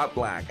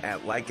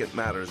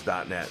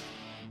mr.black@likeitmatters.net.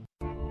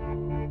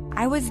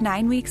 I was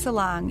 9 weeks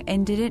along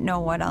and didn't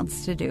know what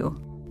else to do.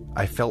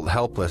 I felt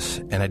helpless,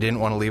 and I didn't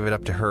want to leave it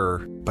up to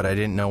her, but I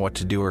didn't know what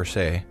to do or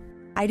say.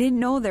 I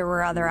didn't know there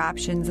were other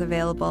options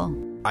available.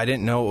 I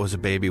didn't know it was a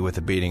baby with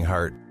a beating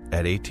heart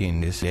at 18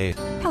 this age.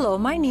 Hello,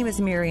 my name is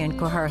Marian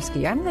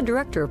Koharski. I'm the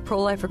director of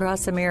Pro-Life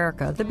Across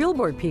America, the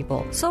Billboard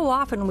people. So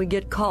often we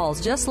get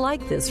calls just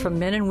like this from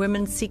men and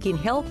women seeking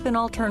help and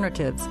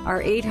alternatives.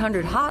 Our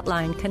 800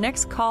 hotline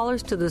connects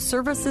callers to the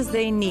services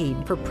they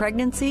need for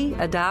pregnancy,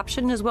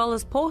 adoption, as well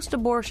as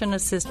post-abortion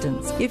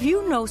assistance. If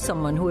you know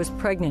someone who is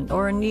pregnant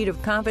or in need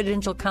of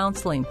confidential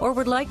counseling or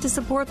would like to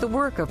support the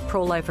work of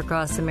Pro-Life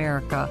Across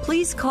America,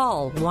 please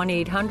call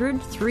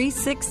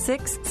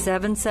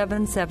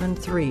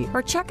 1-800-366-7773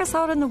 or check us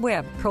out on the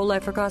web,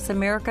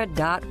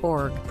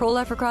 prolifeacrossamerica.org.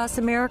 Pro-Life Across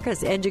America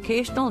is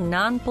educational,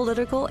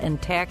 non-political, and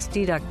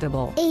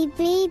tax-deductible. A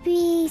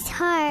baby's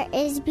heart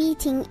is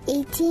beating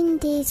 18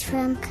 days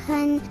from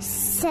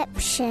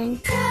conception.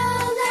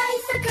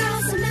 Pro-Life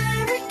Across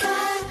America,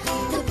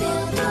 the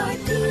Billboard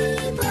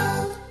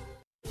people.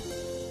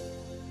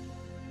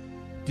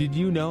 Did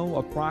you know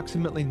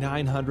approximately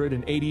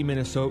 980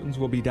 Minnesotans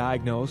will be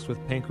diagnosed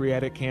with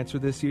pancreatic cancer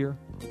this year?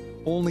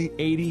 Only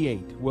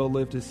 88 will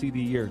live to see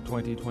the year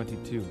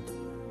 2022.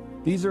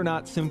 These are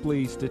not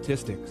simply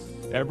statistics.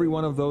 Every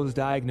one of those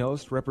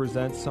diagnosed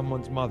represents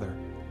someone's mother,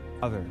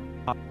 other,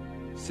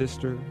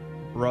 sister,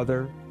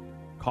 brother,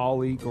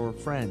 colleague, or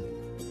friend.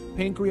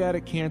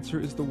 Pancreatic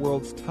cancer is the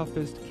world's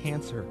toughest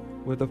cancer,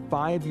 with a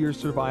 5-year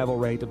survival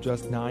rate of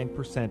just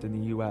 9% in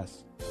the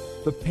U.S.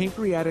 The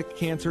Pancreatic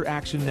Cancer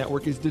Action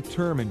Network is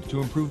determined to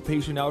improve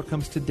patient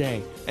outcomes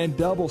today and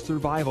double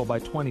survival by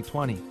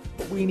 2020.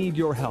 We need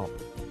your help.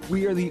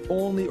 We are the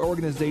only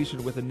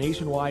organization with a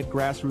nationwide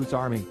grassroots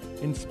army,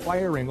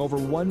 inspiring over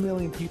 1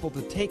 million people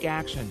to take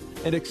action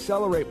and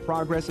accelerate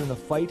progress in the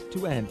fight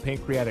to end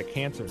pancreatic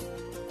cancer.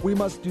 We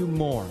must do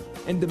more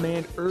and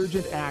demand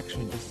urgent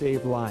action to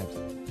save lives.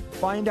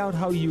 Find out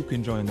how you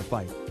can join the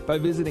fight by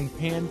visiting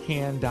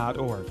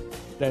pancan.org.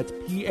 That's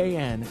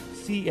PANCAN.org.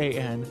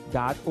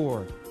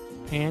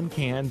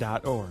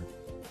 pancan.org.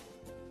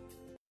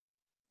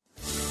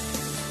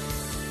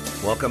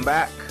 Welcome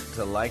back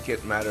to Like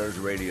It Matters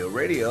Radio.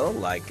 Radio,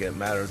 like it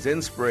matters,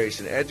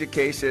 inspiration,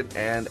 education,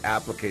 and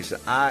application.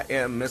 I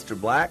am Mr.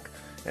 Black,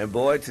 and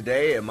boy,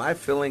 today, am I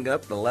filling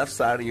up the left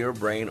side of your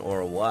brain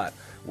or what?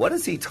 What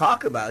does he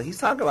talk about? He's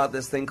talking about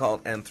this thing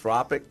called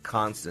anthropic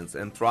constants,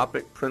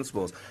 anthropic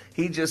principles.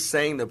 He just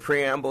sang the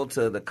preamble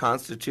to the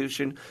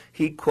Constitution.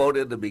 He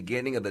quoted the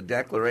beginning of the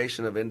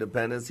Declaration of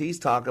Independence. He's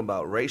talking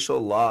about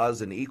racial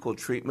laws and equal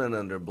treatment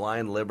under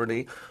blind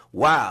liberty.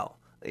 Wow.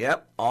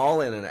 Yep,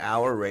 all in an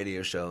hour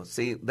radio show.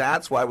 See,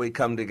 that's why we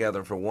come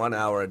together for 1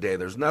 hour a day.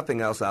 There's nothing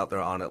else out there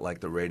on it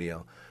like the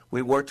radio.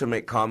 We work to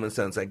make common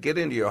sense. I get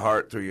into your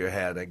heart through your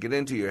head. I get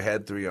into your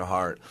head through your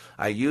heart.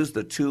 I use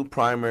the two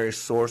primary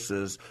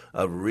sources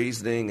of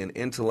reasoning and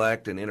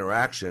intellect and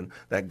interaction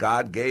that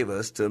God gave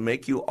us to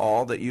make you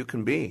all that you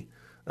can be.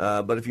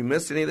 But if you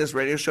missed any of this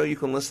radio show, you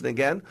can listen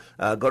again.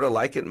 Go to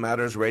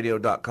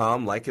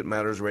likeitmattersradio.com,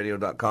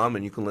 likeitmattersradio.com,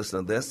 and you can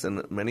listen to this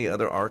and many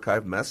other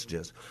archived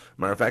messages.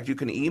 Matter of fact, you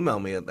can email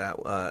me at that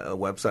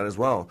website as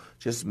well.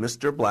 Just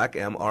Mr. Black,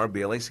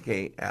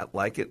 MRBLACK, at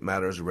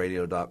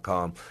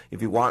likeitmattersradio.com.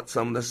 If you want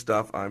some of this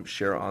stuff, I'm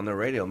sure on the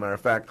radio. Matter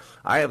of fact,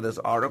 I have this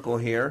article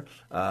here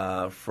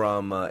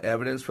from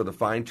Evidence for the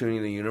Fine-Tuning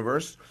of the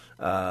Universe,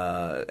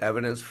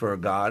 Evidence for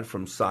God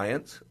from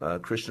Science,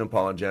 Christian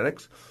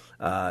Apologetics.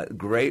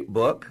 Great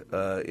book.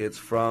 It's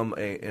from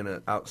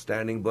an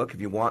outstanding book.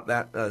 If you want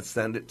that,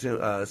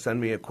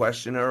 send me a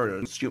questionnaire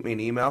or shoot me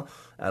an email.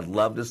 I'd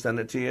love to send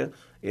it to you.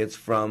 It's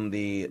from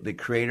the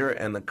Creator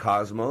and the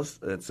Cosmos.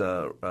 It's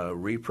a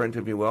reprint,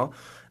 if you will.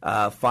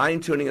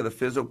 Fine-tuning of the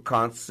physical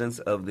constants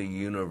of the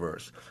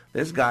universe.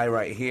 This guy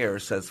right here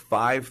says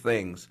 5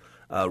 things.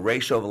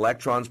 Ratio of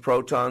electrons,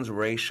 protons,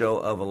 ratio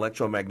of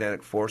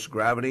electromagnetic force,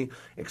 gravity,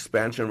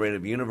 expansion rate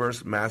of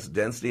universe, mass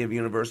density of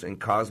universe, and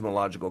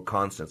cosmological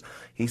constants.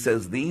 He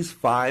says these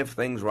 5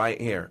 things right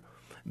here,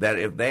 that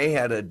if they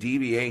had a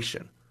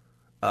deviation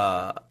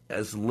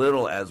as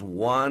little as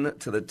 1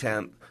 to the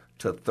 10th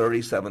to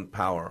 37th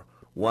power,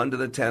 1 to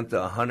the 10th to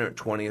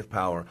 120th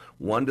power,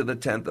 1 to the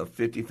 10th of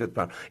 55th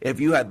power. If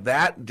you had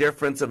that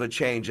difference of a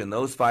change in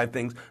those 5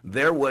 things,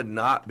 there would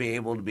not be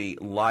able to be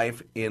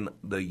life in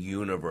the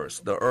universe.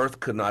 The Earth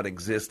could not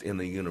exist in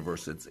the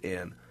universe it's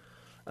in.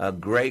 A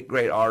great,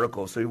 great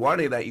article. So if you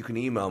want any of that, you can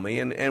email me.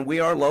 And we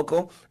are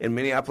local in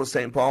Minneapolis,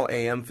 St. Paul,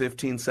 AM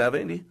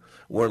 1570.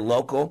 We're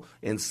local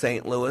in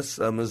St. Louis,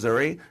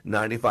 Missouri,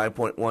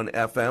 95.1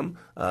 FM,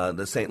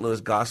 the St.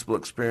 Louis Gospel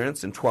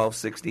Experience, and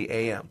 1260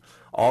 AM.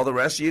 All the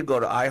rest of you go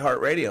to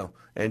iHeartRadio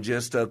and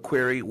just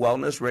query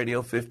Wellness Radio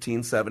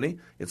 1570.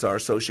 It's our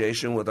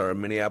association with our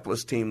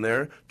Minneapolis team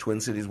there,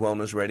 Twin Cities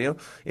Wellness Radio.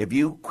 If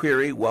you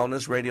query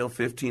Wellness Radio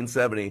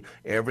 1570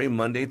 every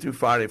Monday through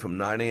Friday from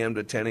 9 a.m.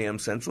 to 10 a.m.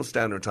 Central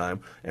Standard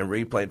Time and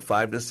replayed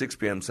 5 to 6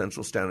 p.m.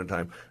 Central Standard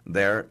Time,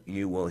 there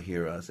you will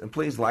hear us. And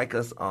please like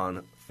us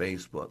on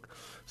Facebook.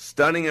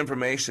 Stunning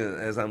information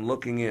as I'm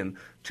looking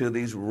into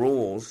these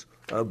rules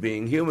of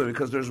being human,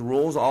 because there's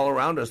rules all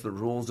around us. There's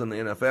rules in the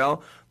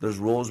NFL. There's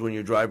rules when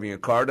you're driving your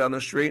car down the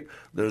street.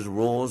 There's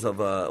rules of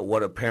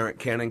what a parent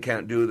can and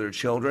can't do to their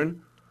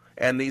children.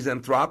 And these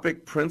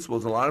anthropic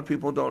principles, a lot of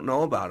people don't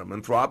know about them.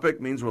 Anthropic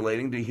means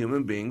relating to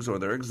human beings or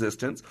their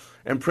existence,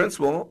 and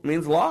principle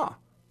means law.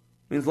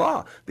 The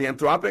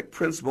anthropic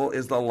principle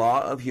is the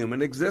law of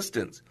human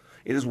existence.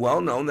 It is well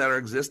known that our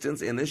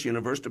existence in this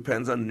universe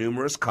depends on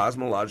numerous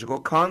cosmological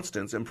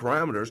constants and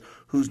parameters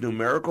whose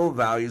numerical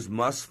values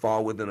must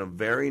fall within a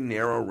very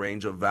narrow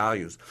range of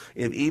values.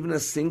 If even a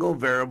single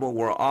variable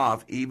were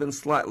off, even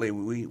slightly,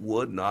 we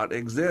would not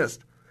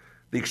exist.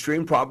 The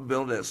extreme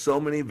probability that so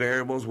many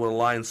variables would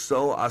align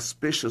so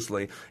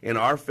auspiciously in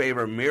our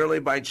favor merely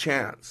by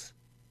chance,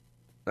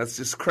 that's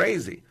just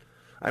crazy.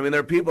 I mean,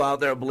 there are people out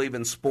there who believe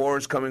in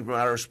spores coming from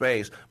outer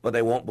space, but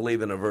they won't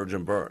believe in a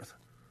virgin birth.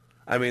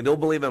 I mean, they'll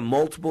believe in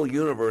multiple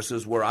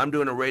universes where I'm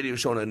doing a radio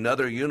show in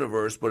another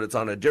universe, but it's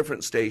on a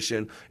different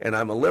station, and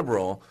I'm a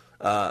liberal.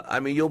 I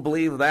mean, you'll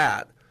believe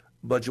that,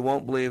 but you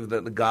won't believe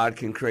that God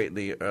can create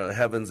the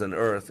heavens and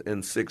earth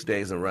in 6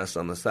 days and rest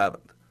on the 7th.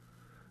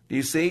 Do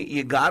you see?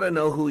 You got to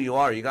know who you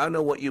are. You got to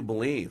know what you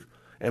believe.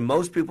 And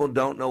most people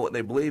don't know what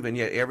they believe, and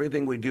yet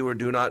everything we do or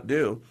do not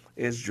do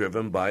is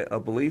driven by a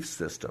belief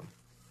system.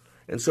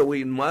 And so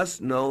we must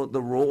know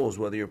the rules,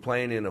 whether you're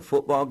playing in a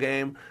football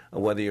game,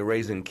 whether you're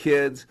raising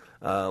kids,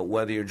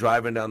 whether you're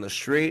driving down the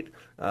street,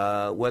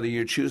 whether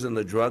you're choosing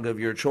the drug of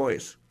your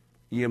choice.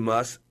 You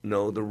must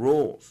know the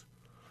rules.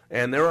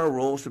 And there are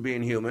rules to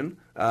being human.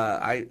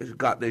 I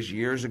got this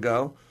years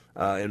ago,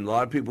 and a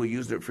lot of people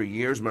used it for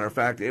years. Matter of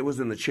fact, it was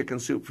in the Chicken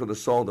Soup for the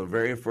Soul, the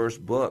very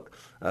first book,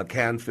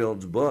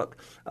 Canfield's book.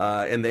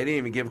 And they didn't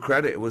even give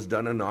credit. It was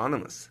done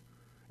anonymous.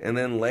 And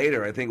then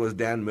later, I think it was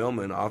Dan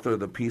Millman, author of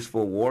The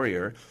Peaceful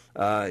Warrior,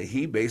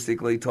 he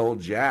basically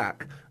told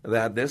Jack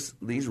that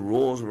these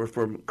rules were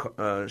from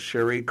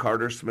Cherie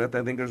Carter Smith,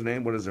 I think her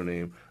name. What is her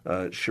name?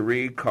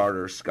 Cherie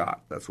Carter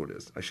Scott. That's what it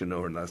is. I should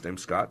know her last name,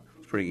 Scott.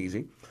 It's pretty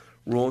easy.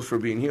 Rules for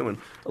being human.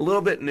 A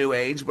little bit new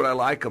age, but I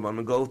like them. I'm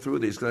going to go through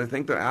these because I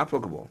think they're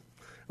applicable.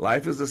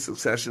 Life is a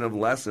succession of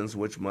lessons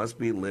which must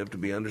be lived to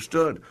be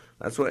understood.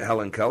 That's what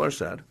Helen Keller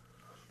said.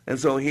 And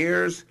so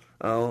here's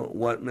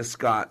what Ms.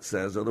 Scott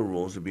says are the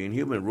rules of being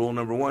human. Rule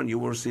number 1, you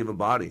will receive a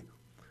body.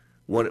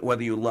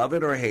 Whether you love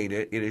it or hate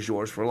it, it is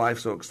yours for life,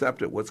 so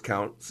accept it. What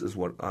counts is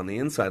what on the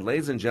inside.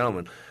 Ladies and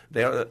gentlemen,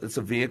 it's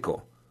a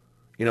vehicle.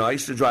 You know, I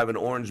used to drive an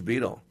orange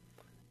Beetle,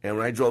 and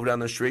when I drove down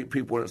the street,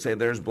 people wouldn't say,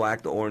 there's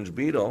Black, the orange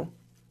Beetle.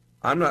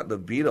 I'm not the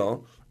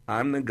Beetle.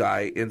 I'm the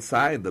guy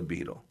inside the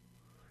Beetle.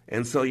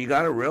 And so you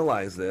got to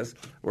realize this.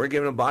 We're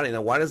given a body.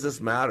 Now, why does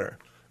this matter?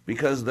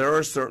 Because there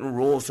are certain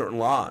rules, certain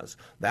laws.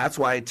 That's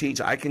why I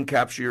teach. I can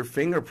capture your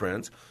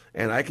fingerprints,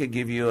 and I could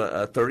give you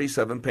a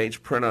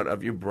 37-page printout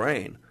of your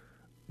brain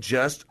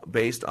just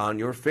based on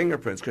your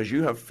fingerprints, because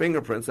you have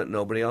fingerprints that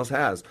nobody else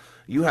has.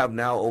 You have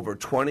now over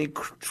 20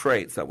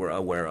 traits that we're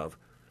aware of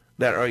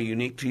that are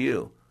unique to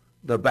you.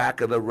 The back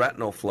of the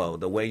retinal flow,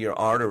 the way your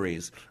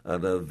arteries,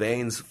 the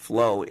veins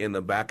flow in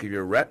the back of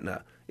your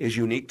retina is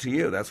unique to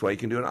you. That's why you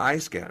can do an eye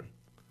scan.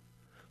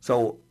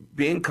 So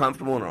being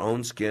comfortable in our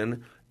own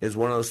skin is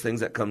one of those things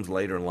that comes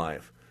later in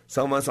life.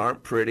 Some of us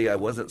aren't pretty. I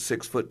wasn't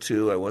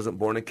 6'2". I wasn't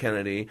born a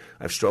Kennedy.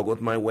 I've struggled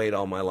with my weight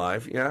all my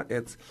life. Yeah,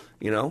 it's,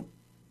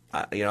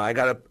 I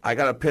got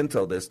a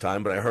Pinto this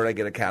time, but I heard I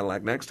get a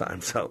Cadillac next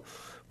time. So,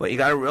 but you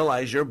got to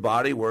realize your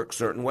body works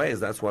certain ways.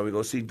 That's why we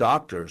go see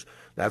doctors.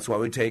 That's why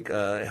we take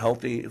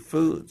healthy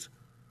foods,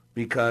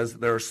 because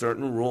there are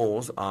certain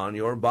rules on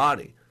your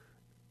body.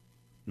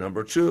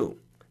 Number 2,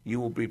 you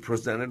will be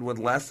presented with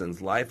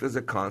lessons. Life is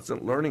a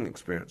constant learning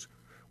experience,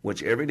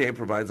 which every day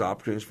provides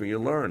opportunities for you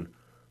to learn.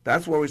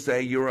 That's where we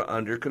say you are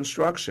under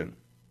construction.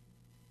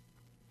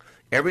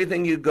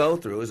 Everything you go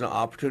through is an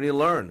opportunity to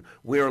learn.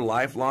 We are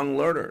lifelong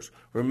learners.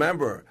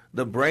 Remember,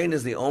 the brain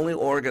is the only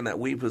organ that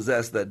we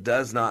possess that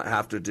does not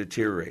have to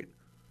deteriorate.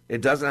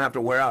 It doesn't have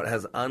to wear out. It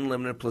has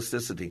unlimited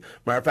plasticity.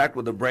 Matter of fact,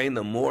 with the brain,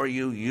 the more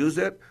you use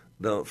it,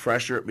 the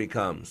fresher it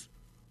becomes.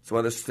 So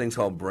there's things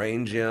called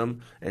Brain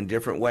Gym and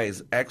different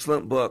ways.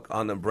 Excellent book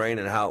on the brain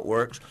and how it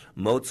works.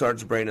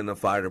 Mozart's Brain and the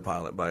Fighter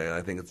Pilot by,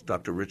 I think it's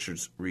Dr. Richard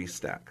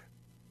Restack.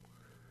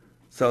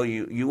 So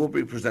you will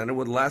be presented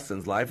with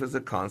lessons. Life is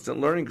a constant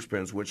learning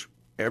experience, which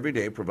every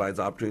day provides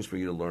opportunities for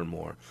you to learn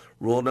more.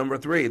 Rule number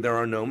 3, there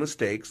are no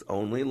mistakes,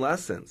 only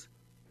lessons.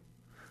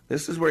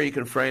 This is where you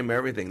can frame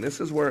everything.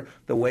 This is where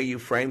the way you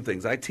frame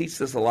things. I teach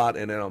this a lot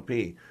in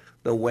NLP.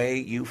 The way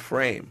you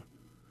frame.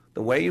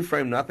 The way you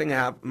frame, nothing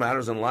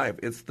matters in life.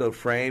 It's the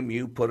frame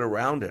you put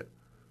around it.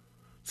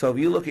 So if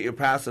you look at your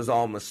past as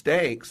all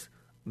mistakes,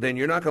 then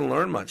you're not going to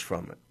learn much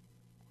from it.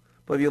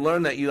 But if you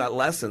learn that you got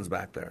lessons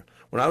back there.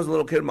 When I was a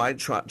little kid, my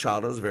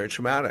childhood was very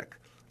traumatic,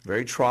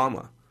 very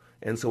trauma.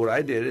 And so what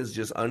I did is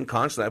just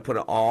unconsciously, I put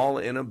it all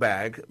in a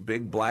bag,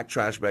 big black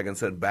trash bag, and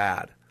said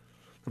bad.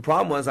 The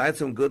problem was I had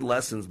some good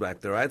lessons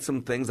back there. I had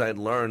some things I'd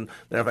learned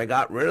that if I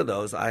got rid of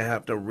those, I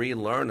have to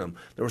relearn them.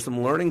 There were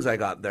some learnings I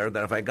got there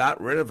that if I got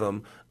rid of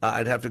them,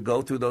 I'd have to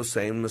go through those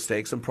same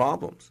mistakes and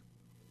problems.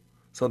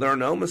 So there are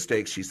no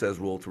mistakes, she says,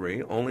 Rule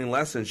 3, only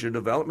lessons. Your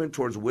development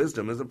towards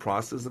wisdom is a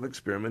process of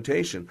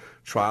experimentation,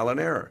 trial and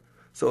error.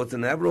 So it's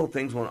inevitable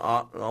things won't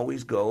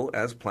always go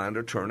as planned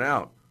or turn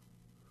out.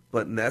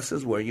 But this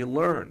is where you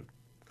learn.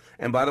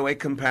 And by the way,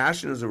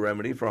 compassion is a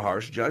remedy for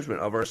harsh judgment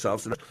of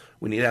ourselves.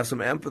 We need to have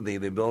some empathy,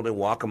 the ability to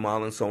walk a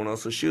mile in someone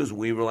else's shoes.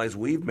 We realize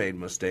we've made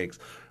mistakes.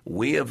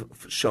 We have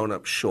shown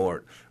up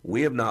short.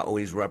 We have not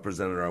always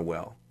represented our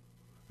well.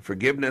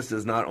 Forgiveness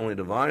is not only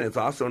divine, it's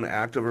also an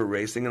act of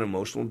erasing an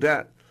emotional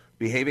debt.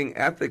 Behaving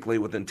ethically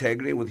with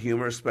integrity, with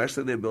humor,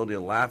 especially the ability to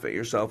laugh at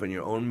yourself and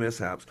your own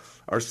mishaps,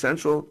 are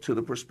central to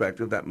the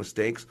perspective that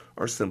mistakes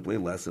are simply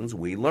lessons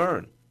we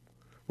learn.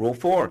 Rule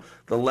 4,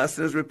 the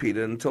lesson is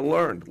repeated until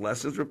learned.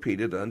 Lessons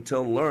repeated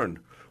until learned.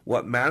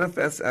 What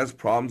manifests as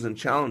problems and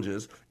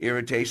challenges,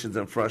 irritations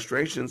and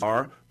frustrations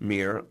are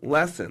mere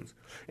lessons,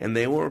 and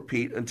they will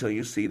repeat until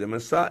you see them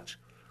as such.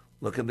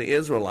 Look at the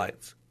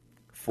Israelites.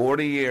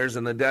 40 years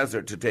in the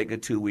desert to take a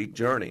 2-week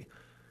journey.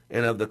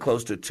 And of the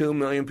close to 2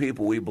 million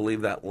people we believe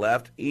that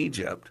left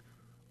Egypt,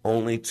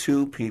 only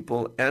 2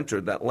 people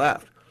entered that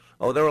left.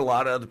 Oh, there were a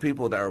lot of other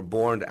people that were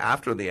born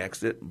after the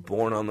exit,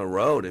 born on the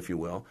road, if you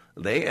will.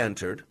 They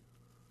entered.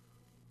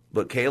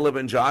 But Caleb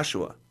and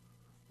Joshua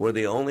were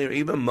the only,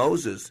 even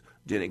Moses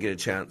didn't get a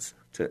chance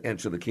to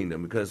enter the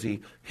kingdom because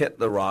he hit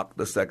the rock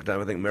the second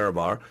time, I think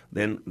Meribah,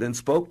 then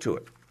spoke to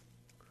it.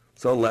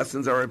 So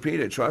lessons are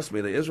repeated. Trust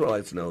me, the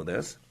Israelites know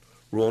this.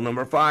 Rule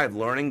number 5,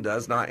 learning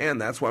does not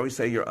end. That's why we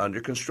say you're under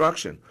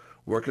construction.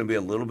 Work can be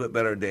a little bit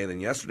better today than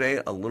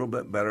yesterday, a little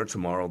bit better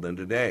tomorrow than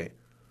today.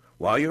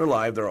 While you're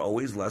alive, there are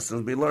always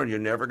lessons to be learned. You're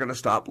never going to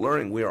stop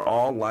learning. We are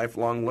all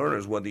lifelong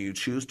learners. Whether you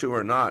choose to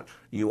or not,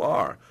 you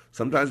are.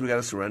 Sometimes we got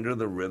to surrender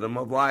the rhythm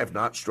of life,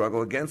 not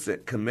struggle against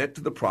it. Commit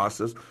to the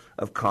process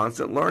of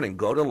constant learning.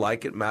 Go to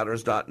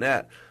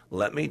likeitmatters.net.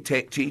 Let me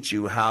teach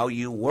you how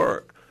you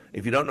work.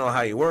 If you don't know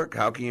how you work,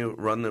 how can you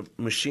run the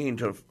machine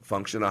to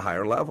function at a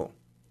higher level?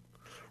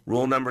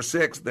 Rule number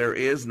 6, there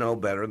is no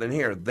better than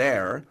here.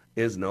 There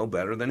is no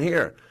better than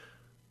here.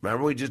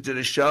 Remember, we just did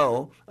a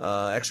show,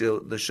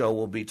 actually the show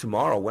will be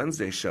tomorrow,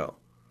 Wednesday's show,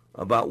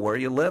 about where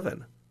you're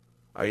living.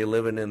 Are you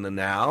living in the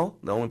now,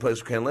 the only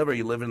place we can live? Are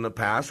you living in the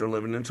past or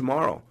living in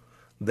tomorrow?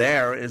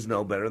 There is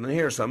no better than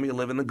here. Some of you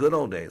live in the good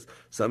old days.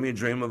 Some of you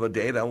dream of a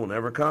day that will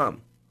never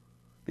come.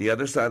 The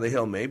other side of the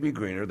hill may be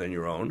greener than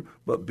your own,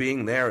 but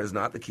being there is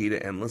not the key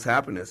to endless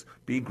happiness.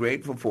 Be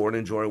grateful for and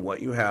enjoy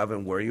what you have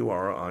and where you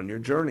are on your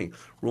journey.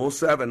 Rule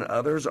 7,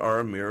 others are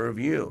a mirror of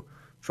you.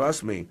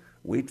 Trust me,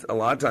 we a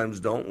lot of times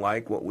don't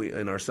like what we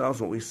in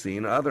ourselves, what we see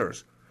in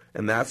others.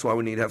 And that's why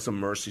we need to have some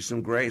mercy,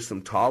 some grace,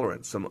 some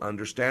tolerance, some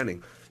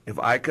understanding. If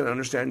I can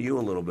understand you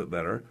a little bit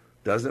better,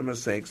 doesn't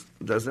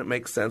it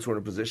make sense we're in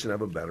a position to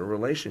have a better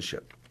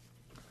relationship?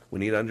 We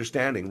need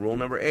understanding. Rule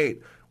number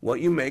 8, what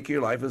you make of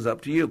your life is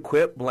up to you.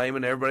 Quit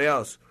blaming everybody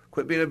else.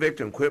 Quit being a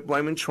victim. Quit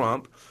blaming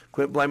Trump.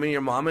 Quit blaming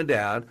your mom and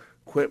dad.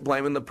 Quit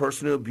blaming the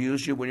person who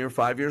abused you when you were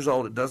 5 years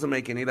old. It doesn't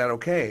make any of that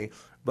okay,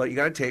 but you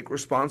got to take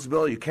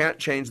responsibility. You can't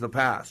change the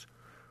past,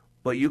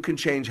 but you can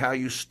change how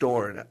you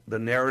store it, the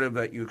narrative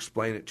that you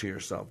explain it to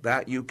yourself.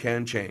 That you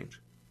can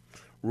change.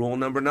 Rule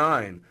number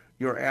 9,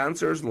 your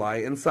answers lie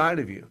inside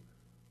of you.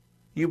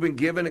 You've been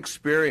given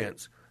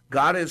experience.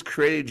 God has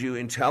created you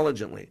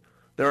intelligently.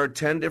 There are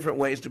 10 different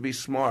ways to be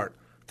smart.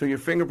 Through your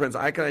fingerprints,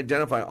 I can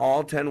identify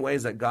all 10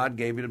 ways that God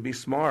gave you to be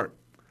smart.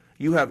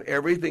 You have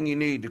everything you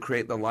need to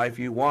create the life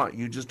you want.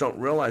 You just don't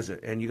realize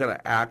it, and you got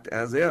to act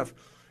as if.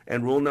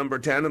 And rule number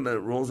 10 in the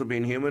rules of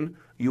being human,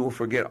 you will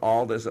forget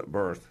all this at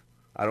birth.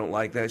 I don't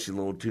like that. She's a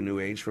little too new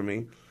age for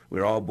me.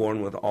 We're all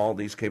born with all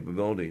these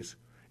capabilities.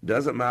 It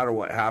doesn't matter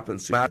what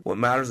happens to you. What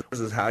matters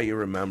is how you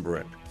remember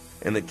it.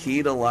 And the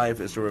key to life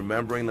is to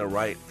remembering the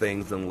right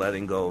things and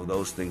letting go of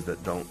those things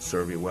that don't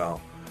serve you well.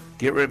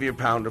 Get rid of your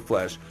pound of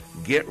flesh.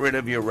 Get rid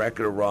of your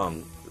record of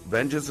wrong.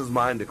 Vengeance is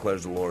mine,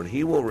 declares the Lord.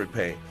 He will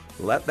repay.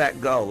 Let that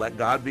go. Let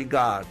God be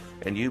God,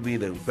 and you be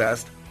the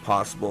best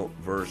possible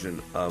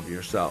version of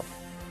yourself.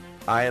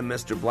 I am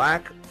Mr.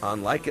 Black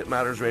on Like It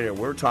Matters Radio.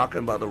 We're talking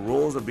about the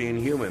rules of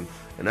being human.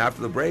 And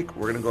after the break,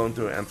 we're going to go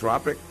into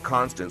anthropic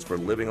constants for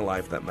living a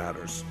life that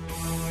matters.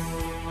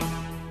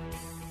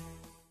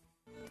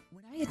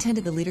 I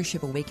attended the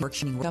Leadership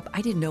Awakening workshop.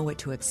 I didn't know what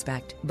to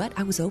expect, but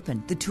I was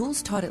open. The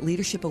tools taught at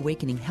Leadership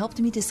Awakening helped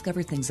me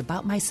discover things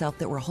about myself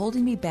that were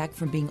holding me back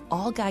from being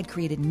all God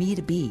created me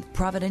to be.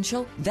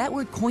 Providential, that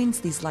word coins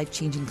these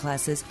life-changing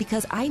classes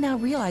because I now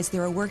realize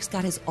there are works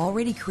God has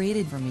already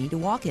created for me to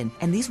walk in,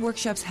 and these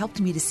workshops helped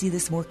me to see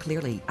this more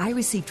clearly. I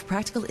received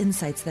practical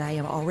insights that I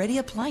am already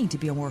applying to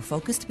be a more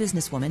focused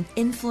businesswoman,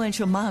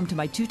 influential mom to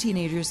my 2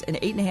 teenagers, an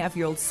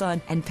 8.5-year-old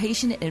son, and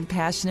patient and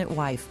passionate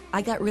wife.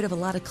 I got rid of a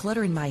lot of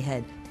clutter in my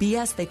head.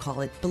 BS, they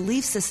call it,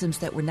 belief systems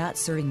that were not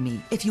serving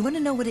me. If you want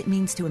to know what it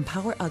means to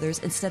empower others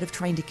instead of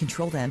trying to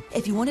control them,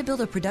 if you want to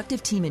build a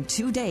productive team in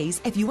 2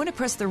 days, if you want to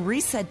press the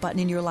reset button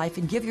in your life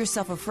and give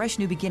yourself a fresh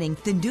new beginning,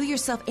 then do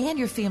yourself and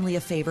your family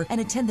a favor and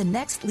attend the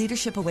next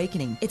Leadership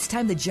Awakening. It's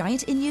time the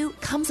giant in you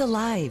comes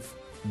alive.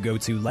 Go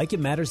to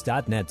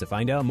likeitmatters.net to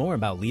find out more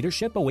about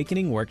Leadership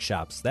Awakening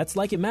workshops. That's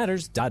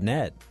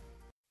likeitmatters.net.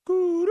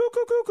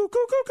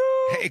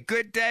 Hey,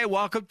 good day.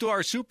 Welcome to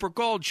our super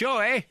cold show,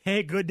 eh?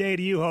 Hey, good day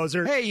to you,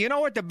 Hoser. Hey, you know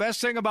what the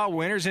best thing about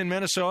winters in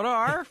Minnesota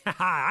are?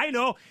 I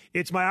know.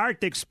 It's my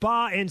Arctic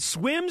Spa and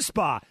Swim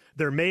Spa.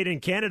 They're made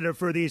in Canada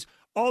for these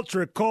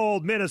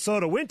ultra-cold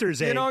Minnesota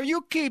winters, eh? You know,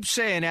 you keep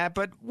saying that,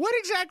 but what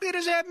exactly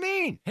does that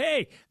mean?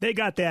 Hey, they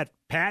got that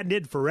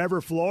patented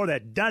forever floor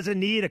that doesn't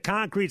need a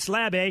concrete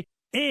slab, eh?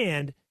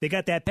 And they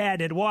got that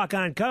patented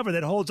walk-on cover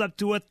that holds up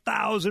to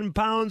 1,000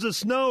 pounds of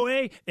snow,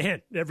 eh?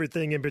 And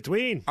everything in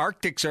between.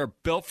 Arctics are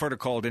built for the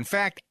cold. In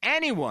fact,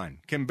 anyone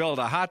can build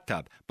a hot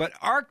tub. But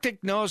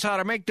Arctic knows how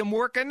to make them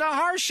work in the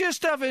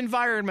harshest of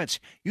environments.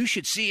 You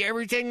should see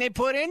everything they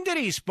put into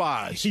these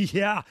spas.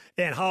 Yeah,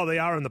 and how they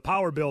are in the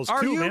power bills,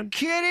 too, man. Are you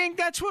kidding?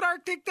 That's what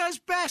Arctic does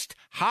best.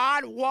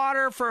 Hot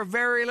water for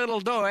very little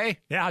dough, eh?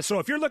 Yeah, so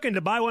if you're looking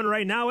to buy one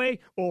right now, eh,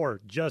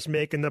 or just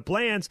making the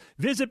plans,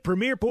 visit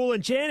Premier Pool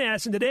in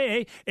Chanhassen today,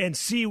 eh, and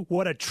see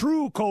what a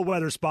true cold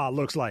weather spa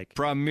looks like.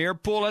 Premier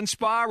Pool and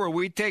Spa, where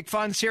we take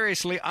fun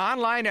seriously,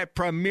 online at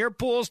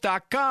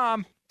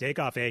premierpools.com. Take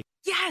off, eh?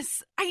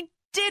 Yes, I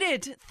did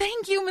it.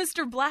 Thank you,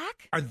 Mr.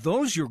 Black. Are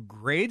those your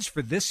grades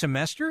for this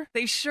semester?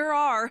 They sure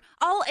are.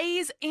 All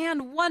A's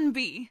and 1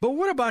 B. But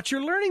what about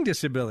your learning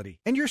disability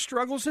and your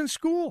struggles in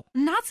school?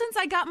 Not since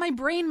I got my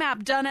brain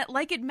map done at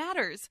Like It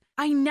Matters.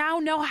 I now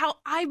know how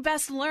I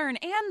best learn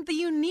and the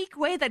unique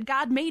way that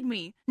God made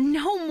me.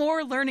 No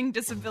more learning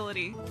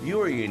disability. You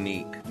are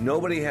unique.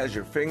 Nobody has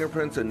your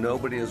fingerprints and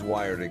nobody is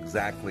wired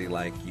exactly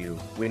like you.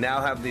 We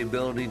now have the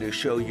ability to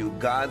show you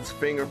God's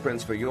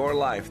fingerprints for your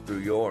life through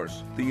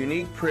yours. The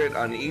unique print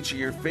on each of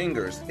your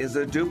fingers is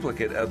a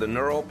duplicate of the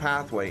neural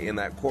pathway in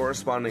that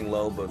corresponding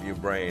lobe of your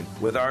brain.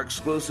 With our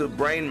exclusive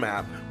brain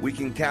map, we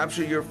can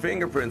capture your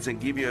fingerprints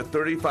and give you a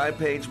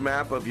 35-page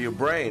map of your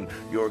brain,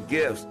 your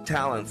gifts,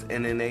 talents,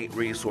 and innate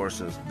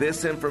resources.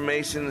 This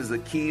information is the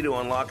key to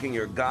unlocking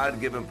your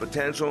God-given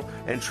potential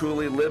and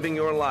truly living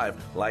your life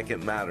like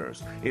it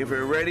matters. If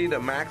you're ready to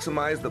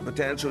maximize the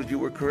potential you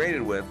were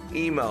created with,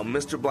 email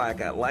Mr.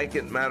 Black at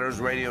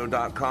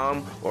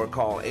likeitmattersradio.com or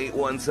call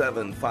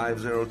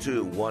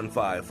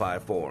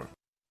 817-502-1554.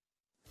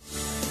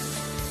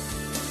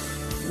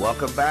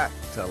 Welcome back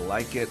to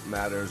Like It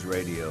Matters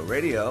Radio.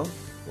 Radio,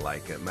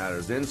 like it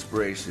matters,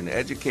 inspiration,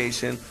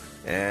 education,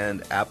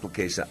 and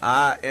application.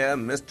 I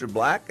am Mr.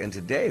 Black, and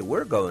today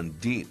we're going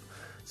deep.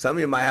 Some of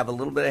you might have a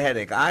little bit of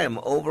headache. I am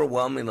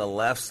overwhelming the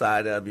left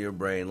side of your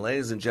brain.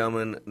 Ladies and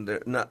gentlemen,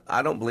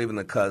 I don't believe in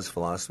the cuz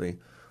philosophy.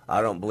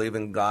 I don't believe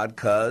in God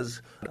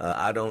 'cause.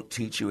 I don't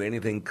teach you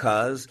anything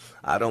 'cause.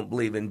 I don't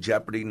believe in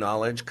Jeopardy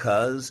knowledge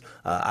 'cause.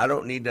 I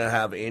don't need to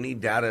have any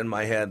data in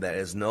my head that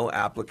has no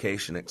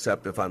application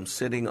except if I'm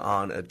sitting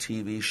on a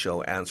TV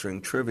show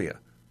answering trivia.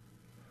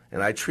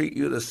 And I treat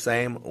you the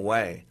same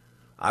way.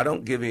 I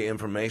don't give you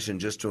information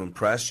just to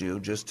impress you,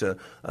 just to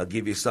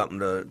give you something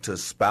to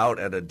spout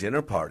at a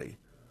dinner party.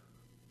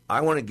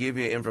 I want to give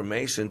you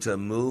information to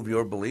move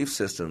your belief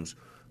systems,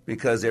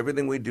 because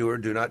everything we do or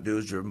do not do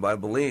is driven by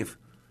belief.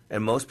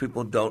 And most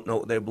people don't know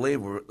what they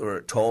believe.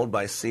 We're told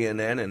by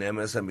CNN and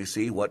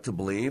MSNBC what to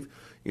believe.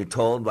 You're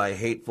told by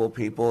hateful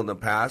people in the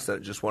past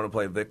that just want to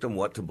play victim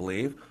what to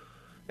believe.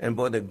 And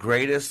boy, the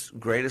greatest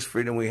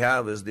freedom we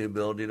have is the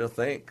ability to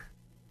think.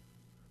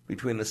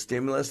 Between the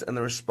stimulus and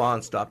the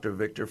response, Dr.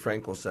 Viktor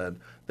Frankl said,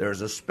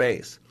 there's a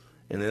space.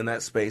 And in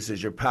that space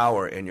is your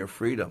power and your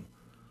freedom.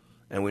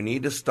 And we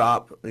need to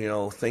stop,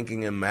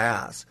 thinking in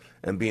mass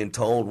and being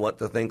told what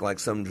to think like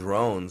some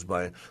drones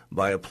by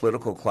a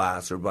political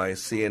class or by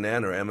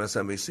CNN or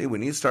MSNBC. We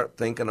need to start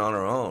thinking on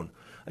our own.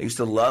 I used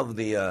to love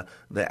the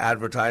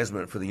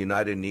advertisement for the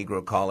United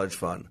Negro College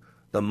Fund.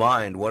 The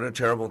mind, what a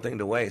terrible thing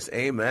to waste.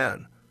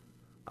 Amen.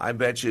 I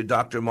bet you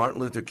Dr. Martin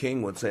Luther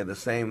King would say the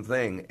same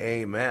thing.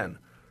 Amen.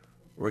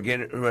 We're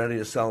getting ready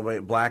to celebrate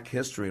Black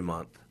History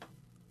Month.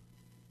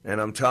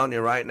 And I'm telling you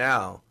right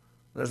now,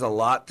 there's a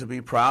lot to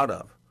be proud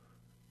of.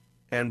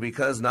 And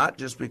not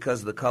just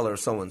because of the color of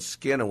someone's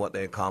skin and what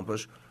they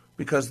accomplish,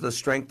 because of the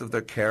strength of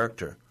their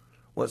character.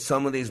 What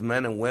some of these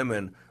men and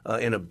women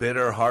in a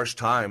bitter, harsh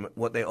time,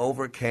 what they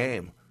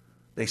overcame.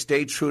 They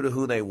stayed true to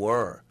who they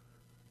were.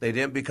 They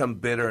didn't become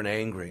bitter and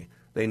angry.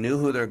 They knew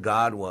who their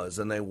God was,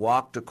 and they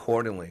walked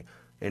accordingly.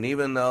 And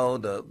even though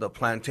the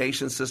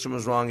plantation system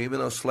was wrong, even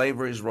though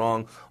slavery is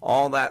wrong,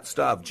 all that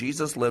stuff,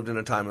 Jesus lived in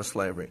a time of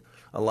slavery.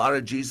 A lot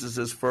of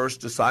Jesus'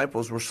 first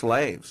disciples were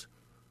slaves.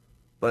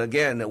 But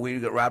again, we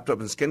get wrapped up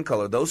in skin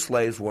color. Those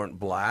slaves weren't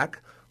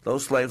black.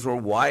 Those slaves were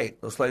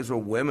white. Those slaves were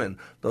women.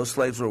 Those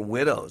slaves were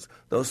widows.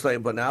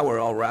 But now we're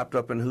all wrapped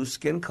up in whose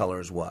skin color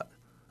is what.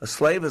 A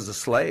slave is a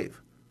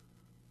slave.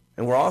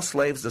 And we're all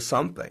slaves to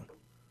something.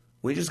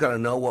 We just got to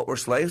know what we're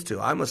slaves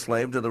to. I'm a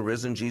slave to the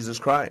risen Jesus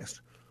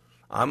Christ.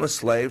 I'm a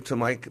slave to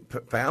my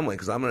family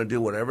because I'm going to do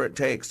whatever it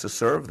takes to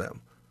serve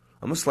them.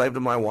 I'm a slave to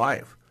my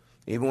wife.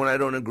 Even when I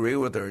don't agree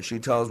with her and she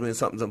tells me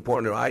something's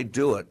important to her, I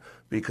do it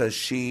because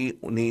she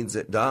needs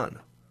it done.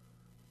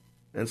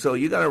 And so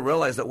you got to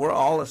realize that we're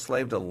all a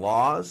slave to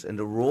laws and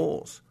to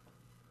rules,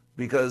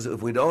 because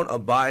if we don't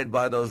abide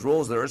by those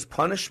rules, there is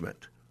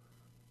punishment.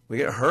 We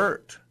get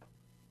hurt.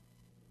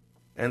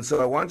 And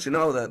so I want you to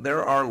know that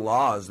there are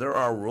laws, there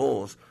are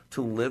rules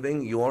to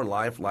living your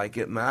life like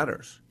it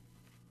matters.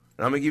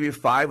 And I'm going to give you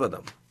 5 of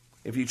them.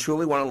 If you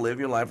truly want to live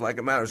your life like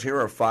it matters, here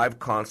are 5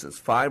 constants,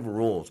 5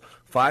 rules,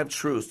 5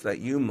 truths that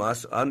you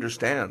must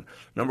understand.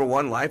 Number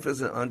 1, life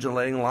is an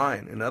undulating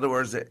line. In other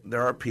words,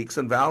 there are peaks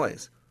and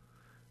valleys.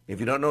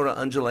 If you don't know what an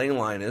undulating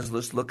line is,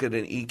 let's look at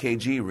an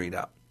EKG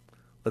readout.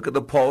 Look at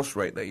the pulse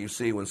rate that you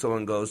see when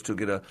someone goes to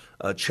get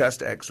a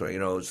chest x-ray.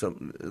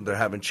 They're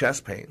having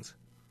chest pains.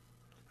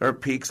 There are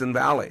peaks and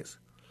valleys.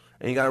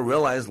 And you got to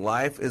realize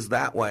life is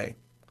that way.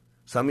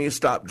 Some of you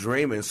stop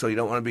dreaming so you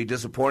don't want to be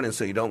disappointed,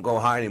 so you don't go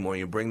high anymore.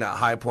 You bring that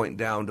high point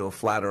down to a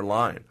flatter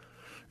line.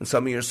 And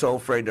some of you are so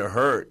afraid to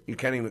hurt, you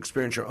can't even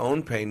experience your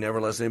own pain, never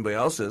less anybody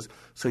else's,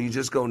 so you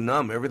just go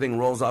numb. Everything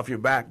rolls off your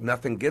back.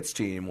 Nothing gets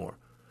to you anymore.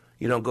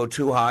 You don't go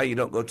too high, you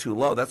don't go too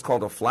low. That's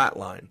called a flat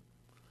line.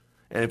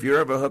 And if you're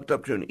ever hooked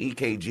up to an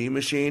EKG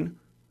machine,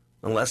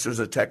 unless there's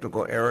a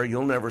technical error,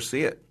 you'll never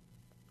see it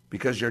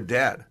because you're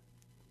dead.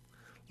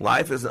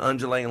 Life is an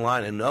undulating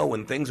line, and know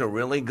when things are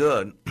really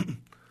good,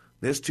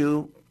 this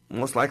too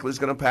most likely is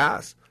going to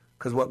pass,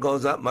 because what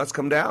goes up must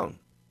come down.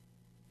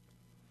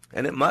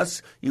 And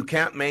you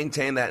can't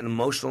maintain that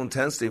emotional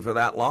intensity for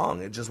that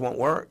long. It just won't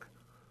work.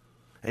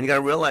 And you got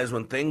to realize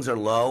when things are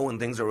low, when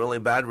things are really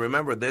bad,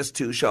 remember this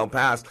too shall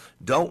pass.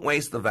 Don't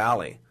waste the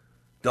valley.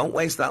 Don't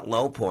waste that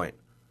low point.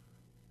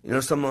 Some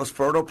of the most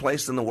fertile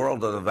place in the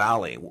world are the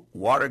valley.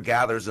 Water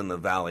gathers in the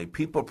valley.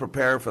 People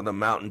prepare for the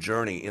mountain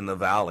journey in the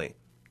valley.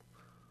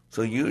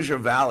 So use your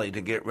valley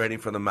to get ready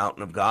for the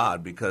mountain of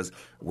God, because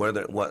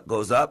what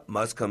goes up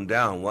must come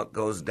down. What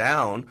goes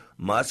down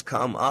must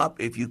come up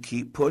if you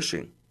keep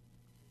pushing.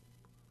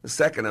 The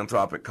second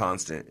anthropic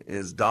constant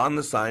is don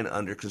the sign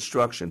under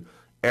construction.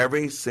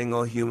 Every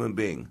single human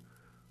being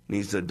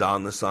needs to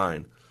don the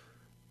sign.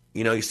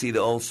 You see the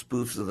old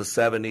spoofs of the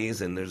 70s,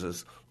 and there's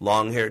this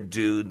long-haired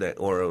dude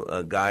or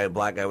a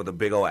black guy with a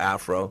big old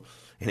afro,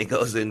 and he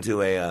goes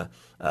into a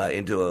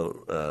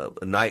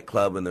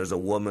nightclub, and there's a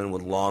woman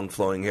with long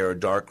flowing hair, a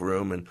dark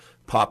room, and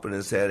popping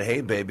his head,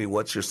 "Hey, baby,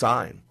 what's your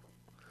sign?"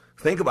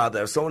 Think about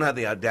that. If someone had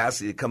the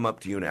audacity to come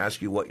up to you and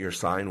ask you what your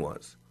sign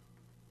was,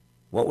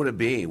 what would it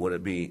be? Would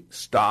it be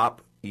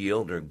stop,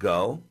 yield, or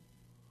go?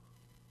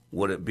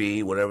 Would it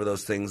be whatever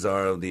those things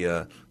are of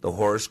the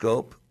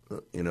horoscope,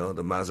 the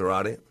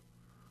Maserati,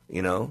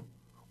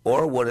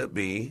 Or would it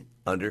be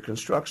under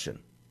construction?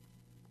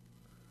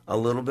 A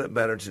little bit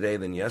better today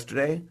than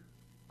yesterday,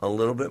 a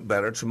little bit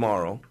better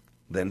tomorrow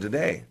than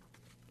today.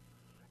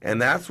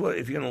 And that's what,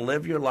 if you're going to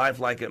live your life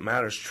like it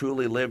matters,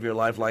 truly live your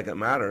life like it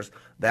matters,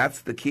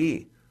 that's the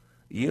key.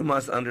 You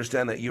must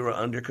understand that you are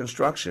under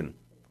construction.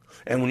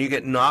 And when you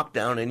get knocked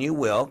down, and you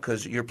will,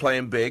 because you're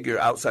playing big, you're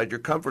outside your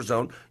comfort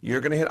zone, you're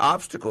going to hit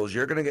obstacles.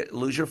 You're going to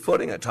lose your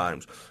footing at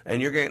times,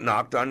 and you're going to get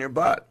knocked on your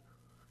butt.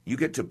 You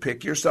get to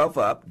pick yourself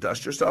up,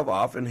 dust yourself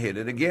off, and hit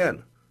it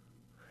again.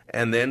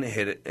 And then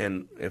hit it,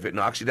 and if it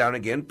knocks you down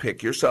again,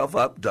 pick yourself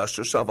up, dust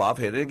yourself off,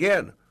 hit it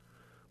again.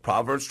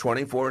 Proverbs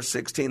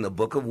 24:16, the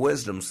book of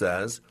wisdom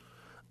says,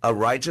 a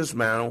righteous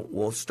man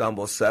will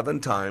stumble 7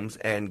 times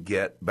and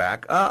get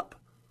back up,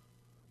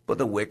 but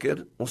the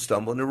wicked will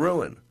stumble into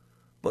ruin.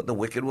 But the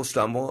wicked will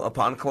stumble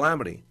upon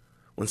calamity.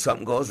 When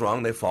something goes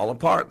wrong, they fall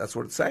apart. That's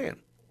what it's saying.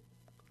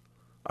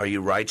 Are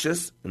you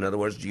righteous? In other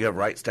words, do you have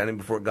right standing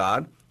before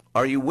God?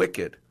 Are you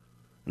wicked?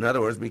 In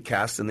other words, be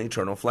cast in the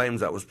eternal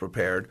flames that was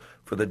prepared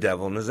for the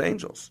devil and his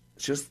angels.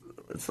 It's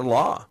the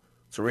law.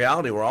 It's a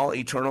reality. We're all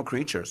eternal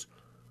creatures.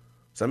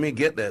 Some of you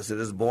get this. It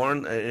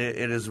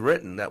is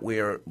written that we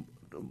are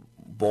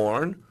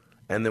born,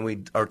 and then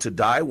we are to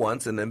die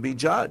once and then be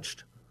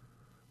judged.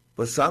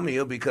 But some of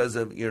you, because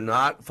you're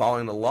not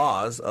following the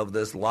laws of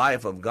this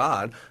life of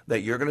God,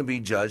 that you're going to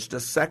be judged a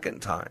second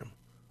time.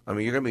 I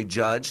mean, you're going to be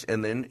judged,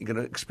 and then you're going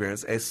to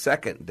experience a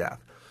second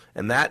death.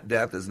 And that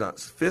death is not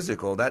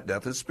physical. That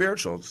death is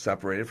spiritual. It's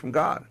separated from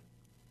God.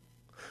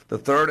 The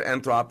third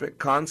anthropic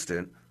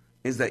constant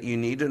is that you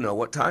need to know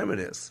what time it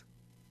is.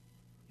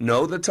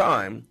 Know the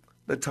time.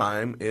 The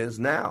time is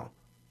now.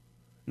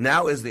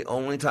 Now is the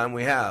only time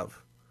we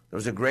have. There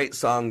was a great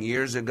song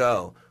years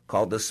ago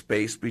called The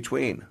Space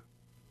Between.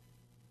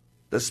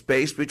 The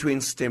space between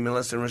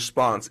stimulus and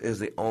response is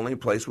the only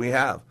place we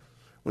have.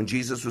 When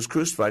Jesus was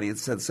crucified, he had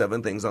said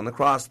 7 things on the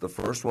cross, the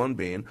first one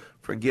being,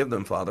 forgive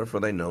them, Father, for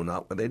they know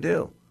not what they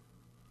do.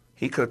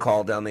 He could have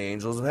called down the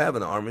angels of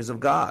heaven, the armies of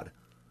God.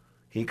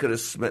 He could have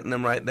smitten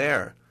them right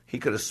there. He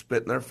could have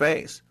spit in their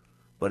face.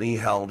 But he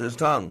held his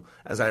tongue.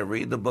 As I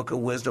read the book of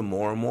wisdom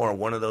more and more,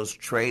 one of those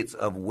traits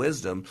of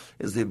wisdom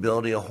is the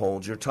ability to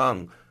hold your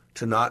tongue,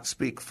 to not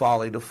speak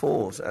folly to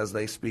fools as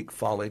they speak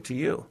folly to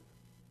you.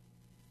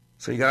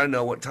 So you got to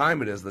know what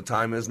time it is. The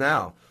time is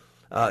now.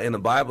 In the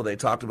Bible, they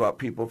talked about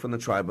people from the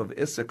tribe of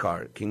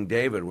Issachar. King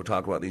David would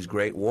talk about these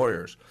great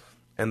warriors,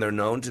 and they're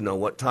known to know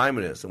what time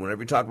it is. And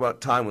whenever you talk about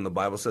time, when the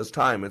Bible says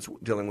time, it's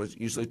dealing with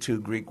usually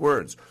 2 Greek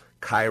words,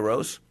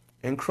 kairos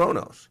and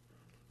chronos.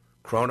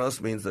 Chronos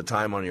means the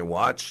time on your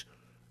watch,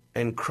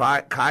 and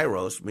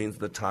kairos means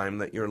the time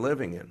that you're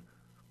living in.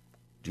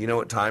 Do you know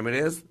what time it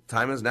is?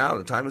 Time is now.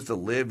 The time is to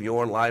live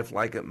your life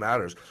like it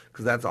matters,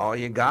 because that's all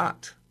you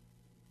got.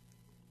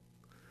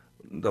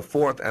 The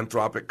fourth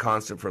anthropic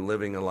constant for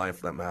living a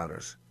life that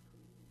matters.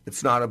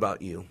 It's not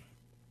about you.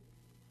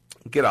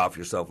 Get off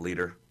yourself,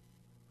 leader.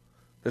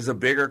 There's a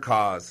bigger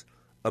cause,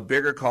 a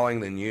bigger calling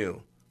than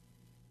you.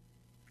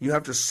 You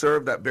have to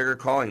serve that bigger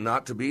calling,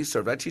 not to be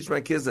served. I teach my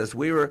kids this.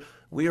 We were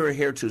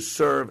here to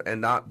serve and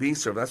not be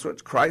served. That's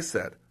what Christ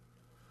said.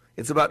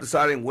 It's about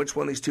deciding which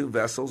one of these 2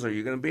 vessels are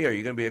you going to be. Are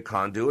you going to be a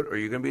conduit, or are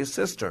you going to be a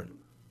cistern?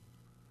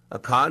 A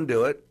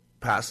conduit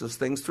passes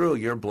things through.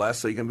 You're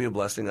blessed so you can be a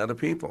blessing to other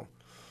people.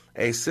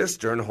 A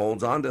cistern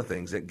holds on to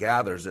things. It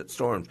gathers. It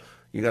stores.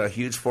 You got a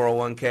huge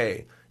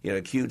 401k. You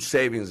got a huge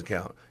savings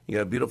account. You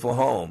got a beautiful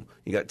home.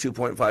 You got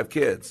 2.5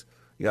 kids.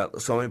 You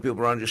got so many people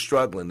around you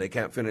struggling. They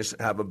can't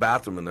have a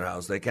bathroom in their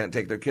house. They can't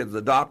take their kids to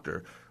the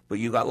doctor. But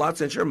you got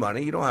lots of your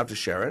money. You don't have to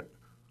share it.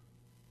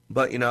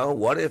 But,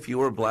 what if you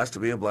were blessed to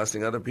be a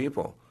blessing to other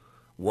people?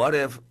 What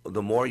if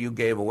the more you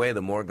gave away,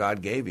 the more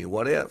God gave you?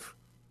 What if?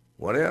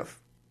 What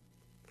if?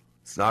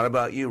 It's not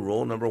about you.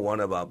 Rule number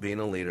 1 about being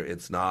a leader,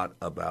 it's not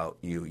about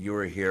you. You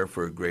are here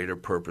for a greater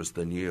purpose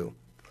than you.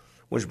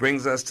 Which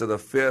brings us to the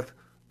 5th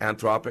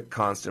anthropic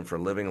constant for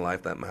living a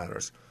life that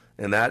matters,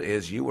 and that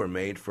is you were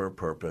made for a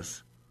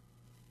purpose.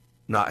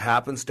 Not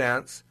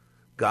happenstance.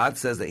 God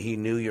says that he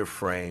knew your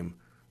frame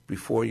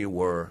before you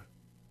were.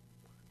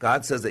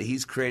 God says that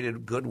he's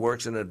created good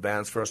works in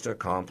advance for us to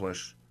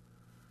accomplish.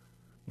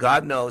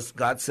 God knows.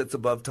 God sits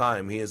above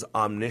time. He is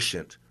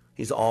omniscient.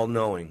 He's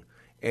all-knowing.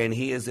 And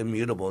he is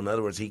immutable. In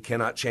other words, he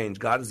cannot change.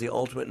 God is the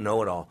ultimate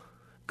know-it-all.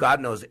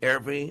 God knows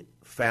every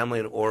family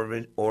and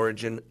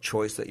origin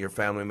choice that your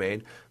family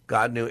made.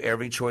 God knew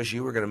every choice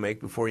you were going to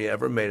make before you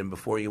ever made them,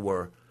 before you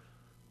were.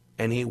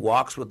 And he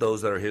walks with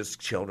those that are his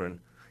children.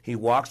 He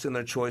walks in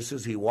their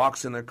choices. He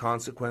walks in their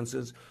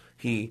consequences.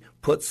 He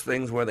puts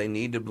things where they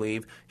need to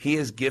believe. He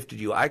has gifted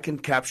you. I can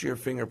capture your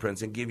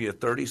fingerprints and give you a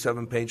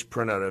 37-page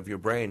printout of your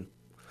brain.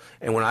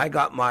 And when I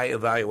got my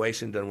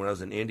evaluation done when I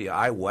was in India,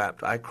 I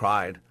wept. I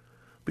cried.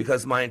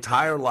 Because my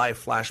entire life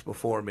flashed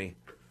before me.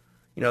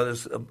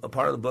 There's a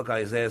part of the book,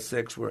 Isaiah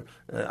 6, where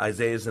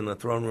Isaiah is in the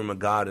throne room of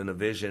God in a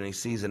vision, and he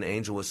sees an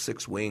angel with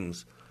 6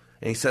 wings.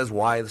 And he says,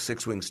 why the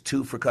 6 wings?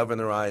 2 for covering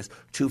their eyes,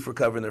 2 for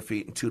covering their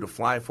feet, and 2 to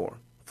fly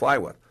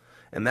with.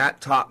 And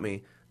that taught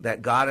me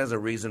that God has a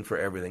reason for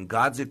everything.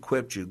 God's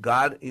equipped you.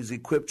 God has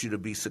equipped you to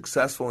be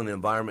successful in the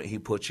environment he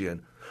puts you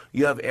in.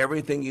 You have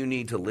everything you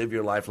need to live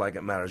your life like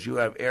it matters. You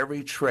have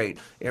every trait,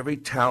 every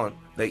talent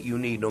that you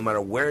need, no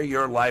matter where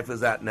your life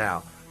is at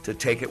now, to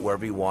take it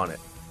wherever you want it.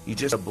 You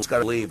just got to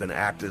believe and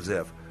act as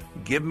if.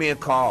 Give me a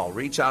call.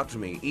 Reach out to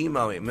me.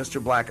 Email me,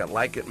 Mr. Black at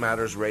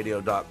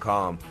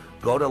likeitmattersradio.com.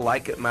 Go to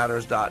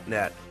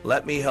likeitmatters.net.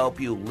 Let me help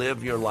you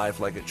live your life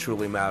like it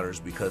truly matters,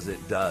 because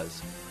it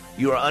does.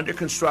 You are under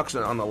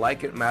construction on the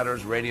Like It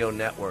Matters Radio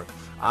Network.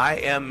 I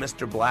am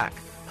Mr. Black,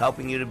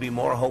 helping you to be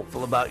more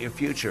hopeful about your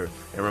future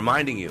and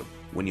reminding you,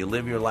 when you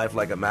live your life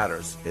like it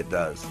matters, it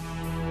does.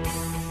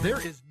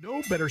 There is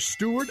no better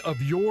steward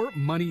of your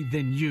money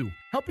than you.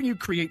 Helping you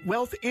create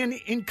wealth and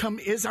income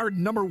is our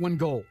number one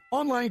goal.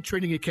 Online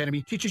Trading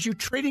Academy teaches you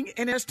trading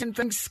and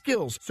investing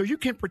skills so you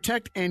can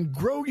protect and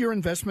grow your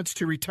investments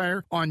to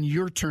retire on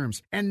your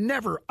terms and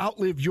never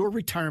outlive your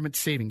retirement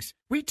savings.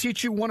 We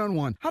teach you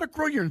one-on-one how to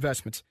grow your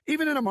investments,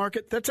 even in a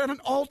market that's at an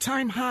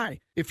all-time high.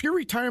 If your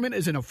retirement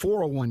is in a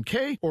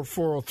 401k or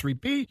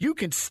 403b, you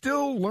can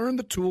still learn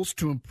the tools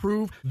to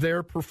improve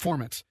their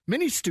performance.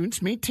 Many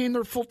students maintain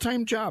their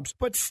full-time jobs,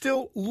 but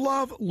still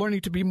love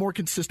learning to be more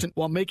consistent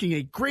while making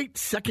a great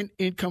second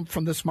income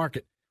from this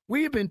market.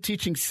 We have been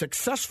teaching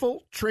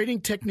successful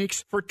trading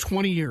techniques for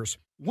 20 years.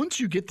 Once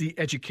you get the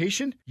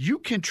education, you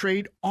can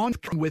trade on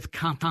with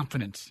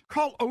confidence.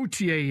 Call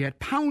OTA at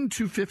pound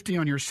 250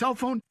 on your cell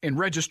phone and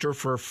register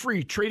for a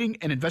free trading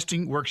and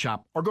investing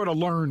workshop, or go to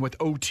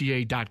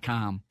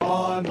learnwithota.com.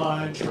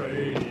 Online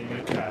Trading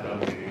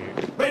Academy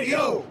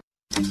Radio.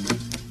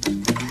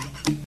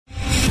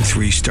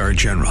 3-star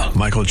General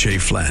Michael J.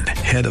 Flynn,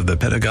 head of the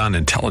Pentagon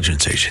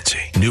Intelligence Agency,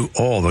 knew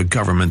all the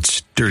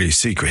government's dirty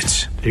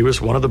secrets. He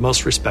was one of the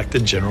most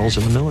respected generals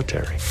in the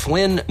military.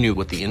 Flynn knew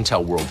what the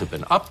intel world had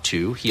been up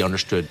to. He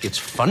understood its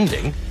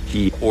funding.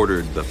 He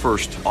ordered the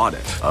first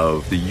audit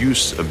of the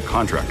use of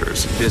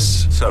contractors.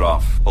 This set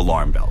off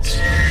alarm bells.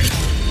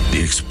 The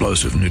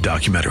explosive new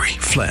documentary,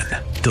 Flynn,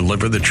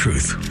 Deliver the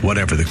Truth,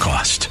 Whatever the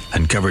Cost,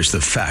 uncovers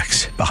the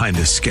facts behind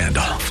this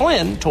scandal.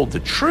 Flynn told the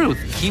truth.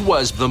 He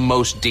was the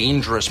most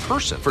dangerous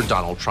person for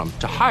Donald Trump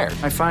to hire.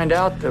 I find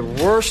out the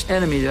worst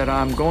enemy that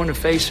I'm going to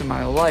face in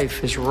my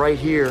life is right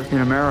here in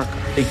America.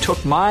 They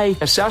took my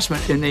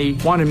assessment and they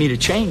wanted me to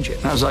change it.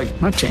 And I was like,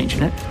 I'm not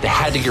changing it. They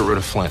had to get rid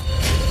of Flynn.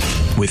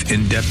 With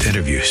in-depth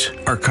interviews,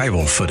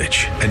 archival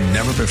footage, and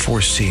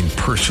never-before-seen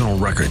personal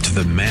records of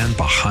the man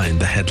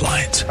behind the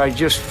headlines. I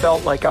just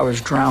felt like I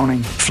was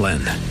drowning. Flynn,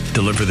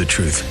 Deliver the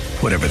Truth,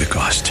 Whatever the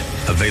Cost.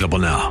 Available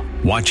now.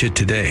 Watch it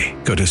today.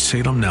 Go to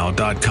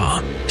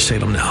salemnow.com.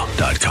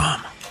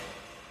 salemnow.com.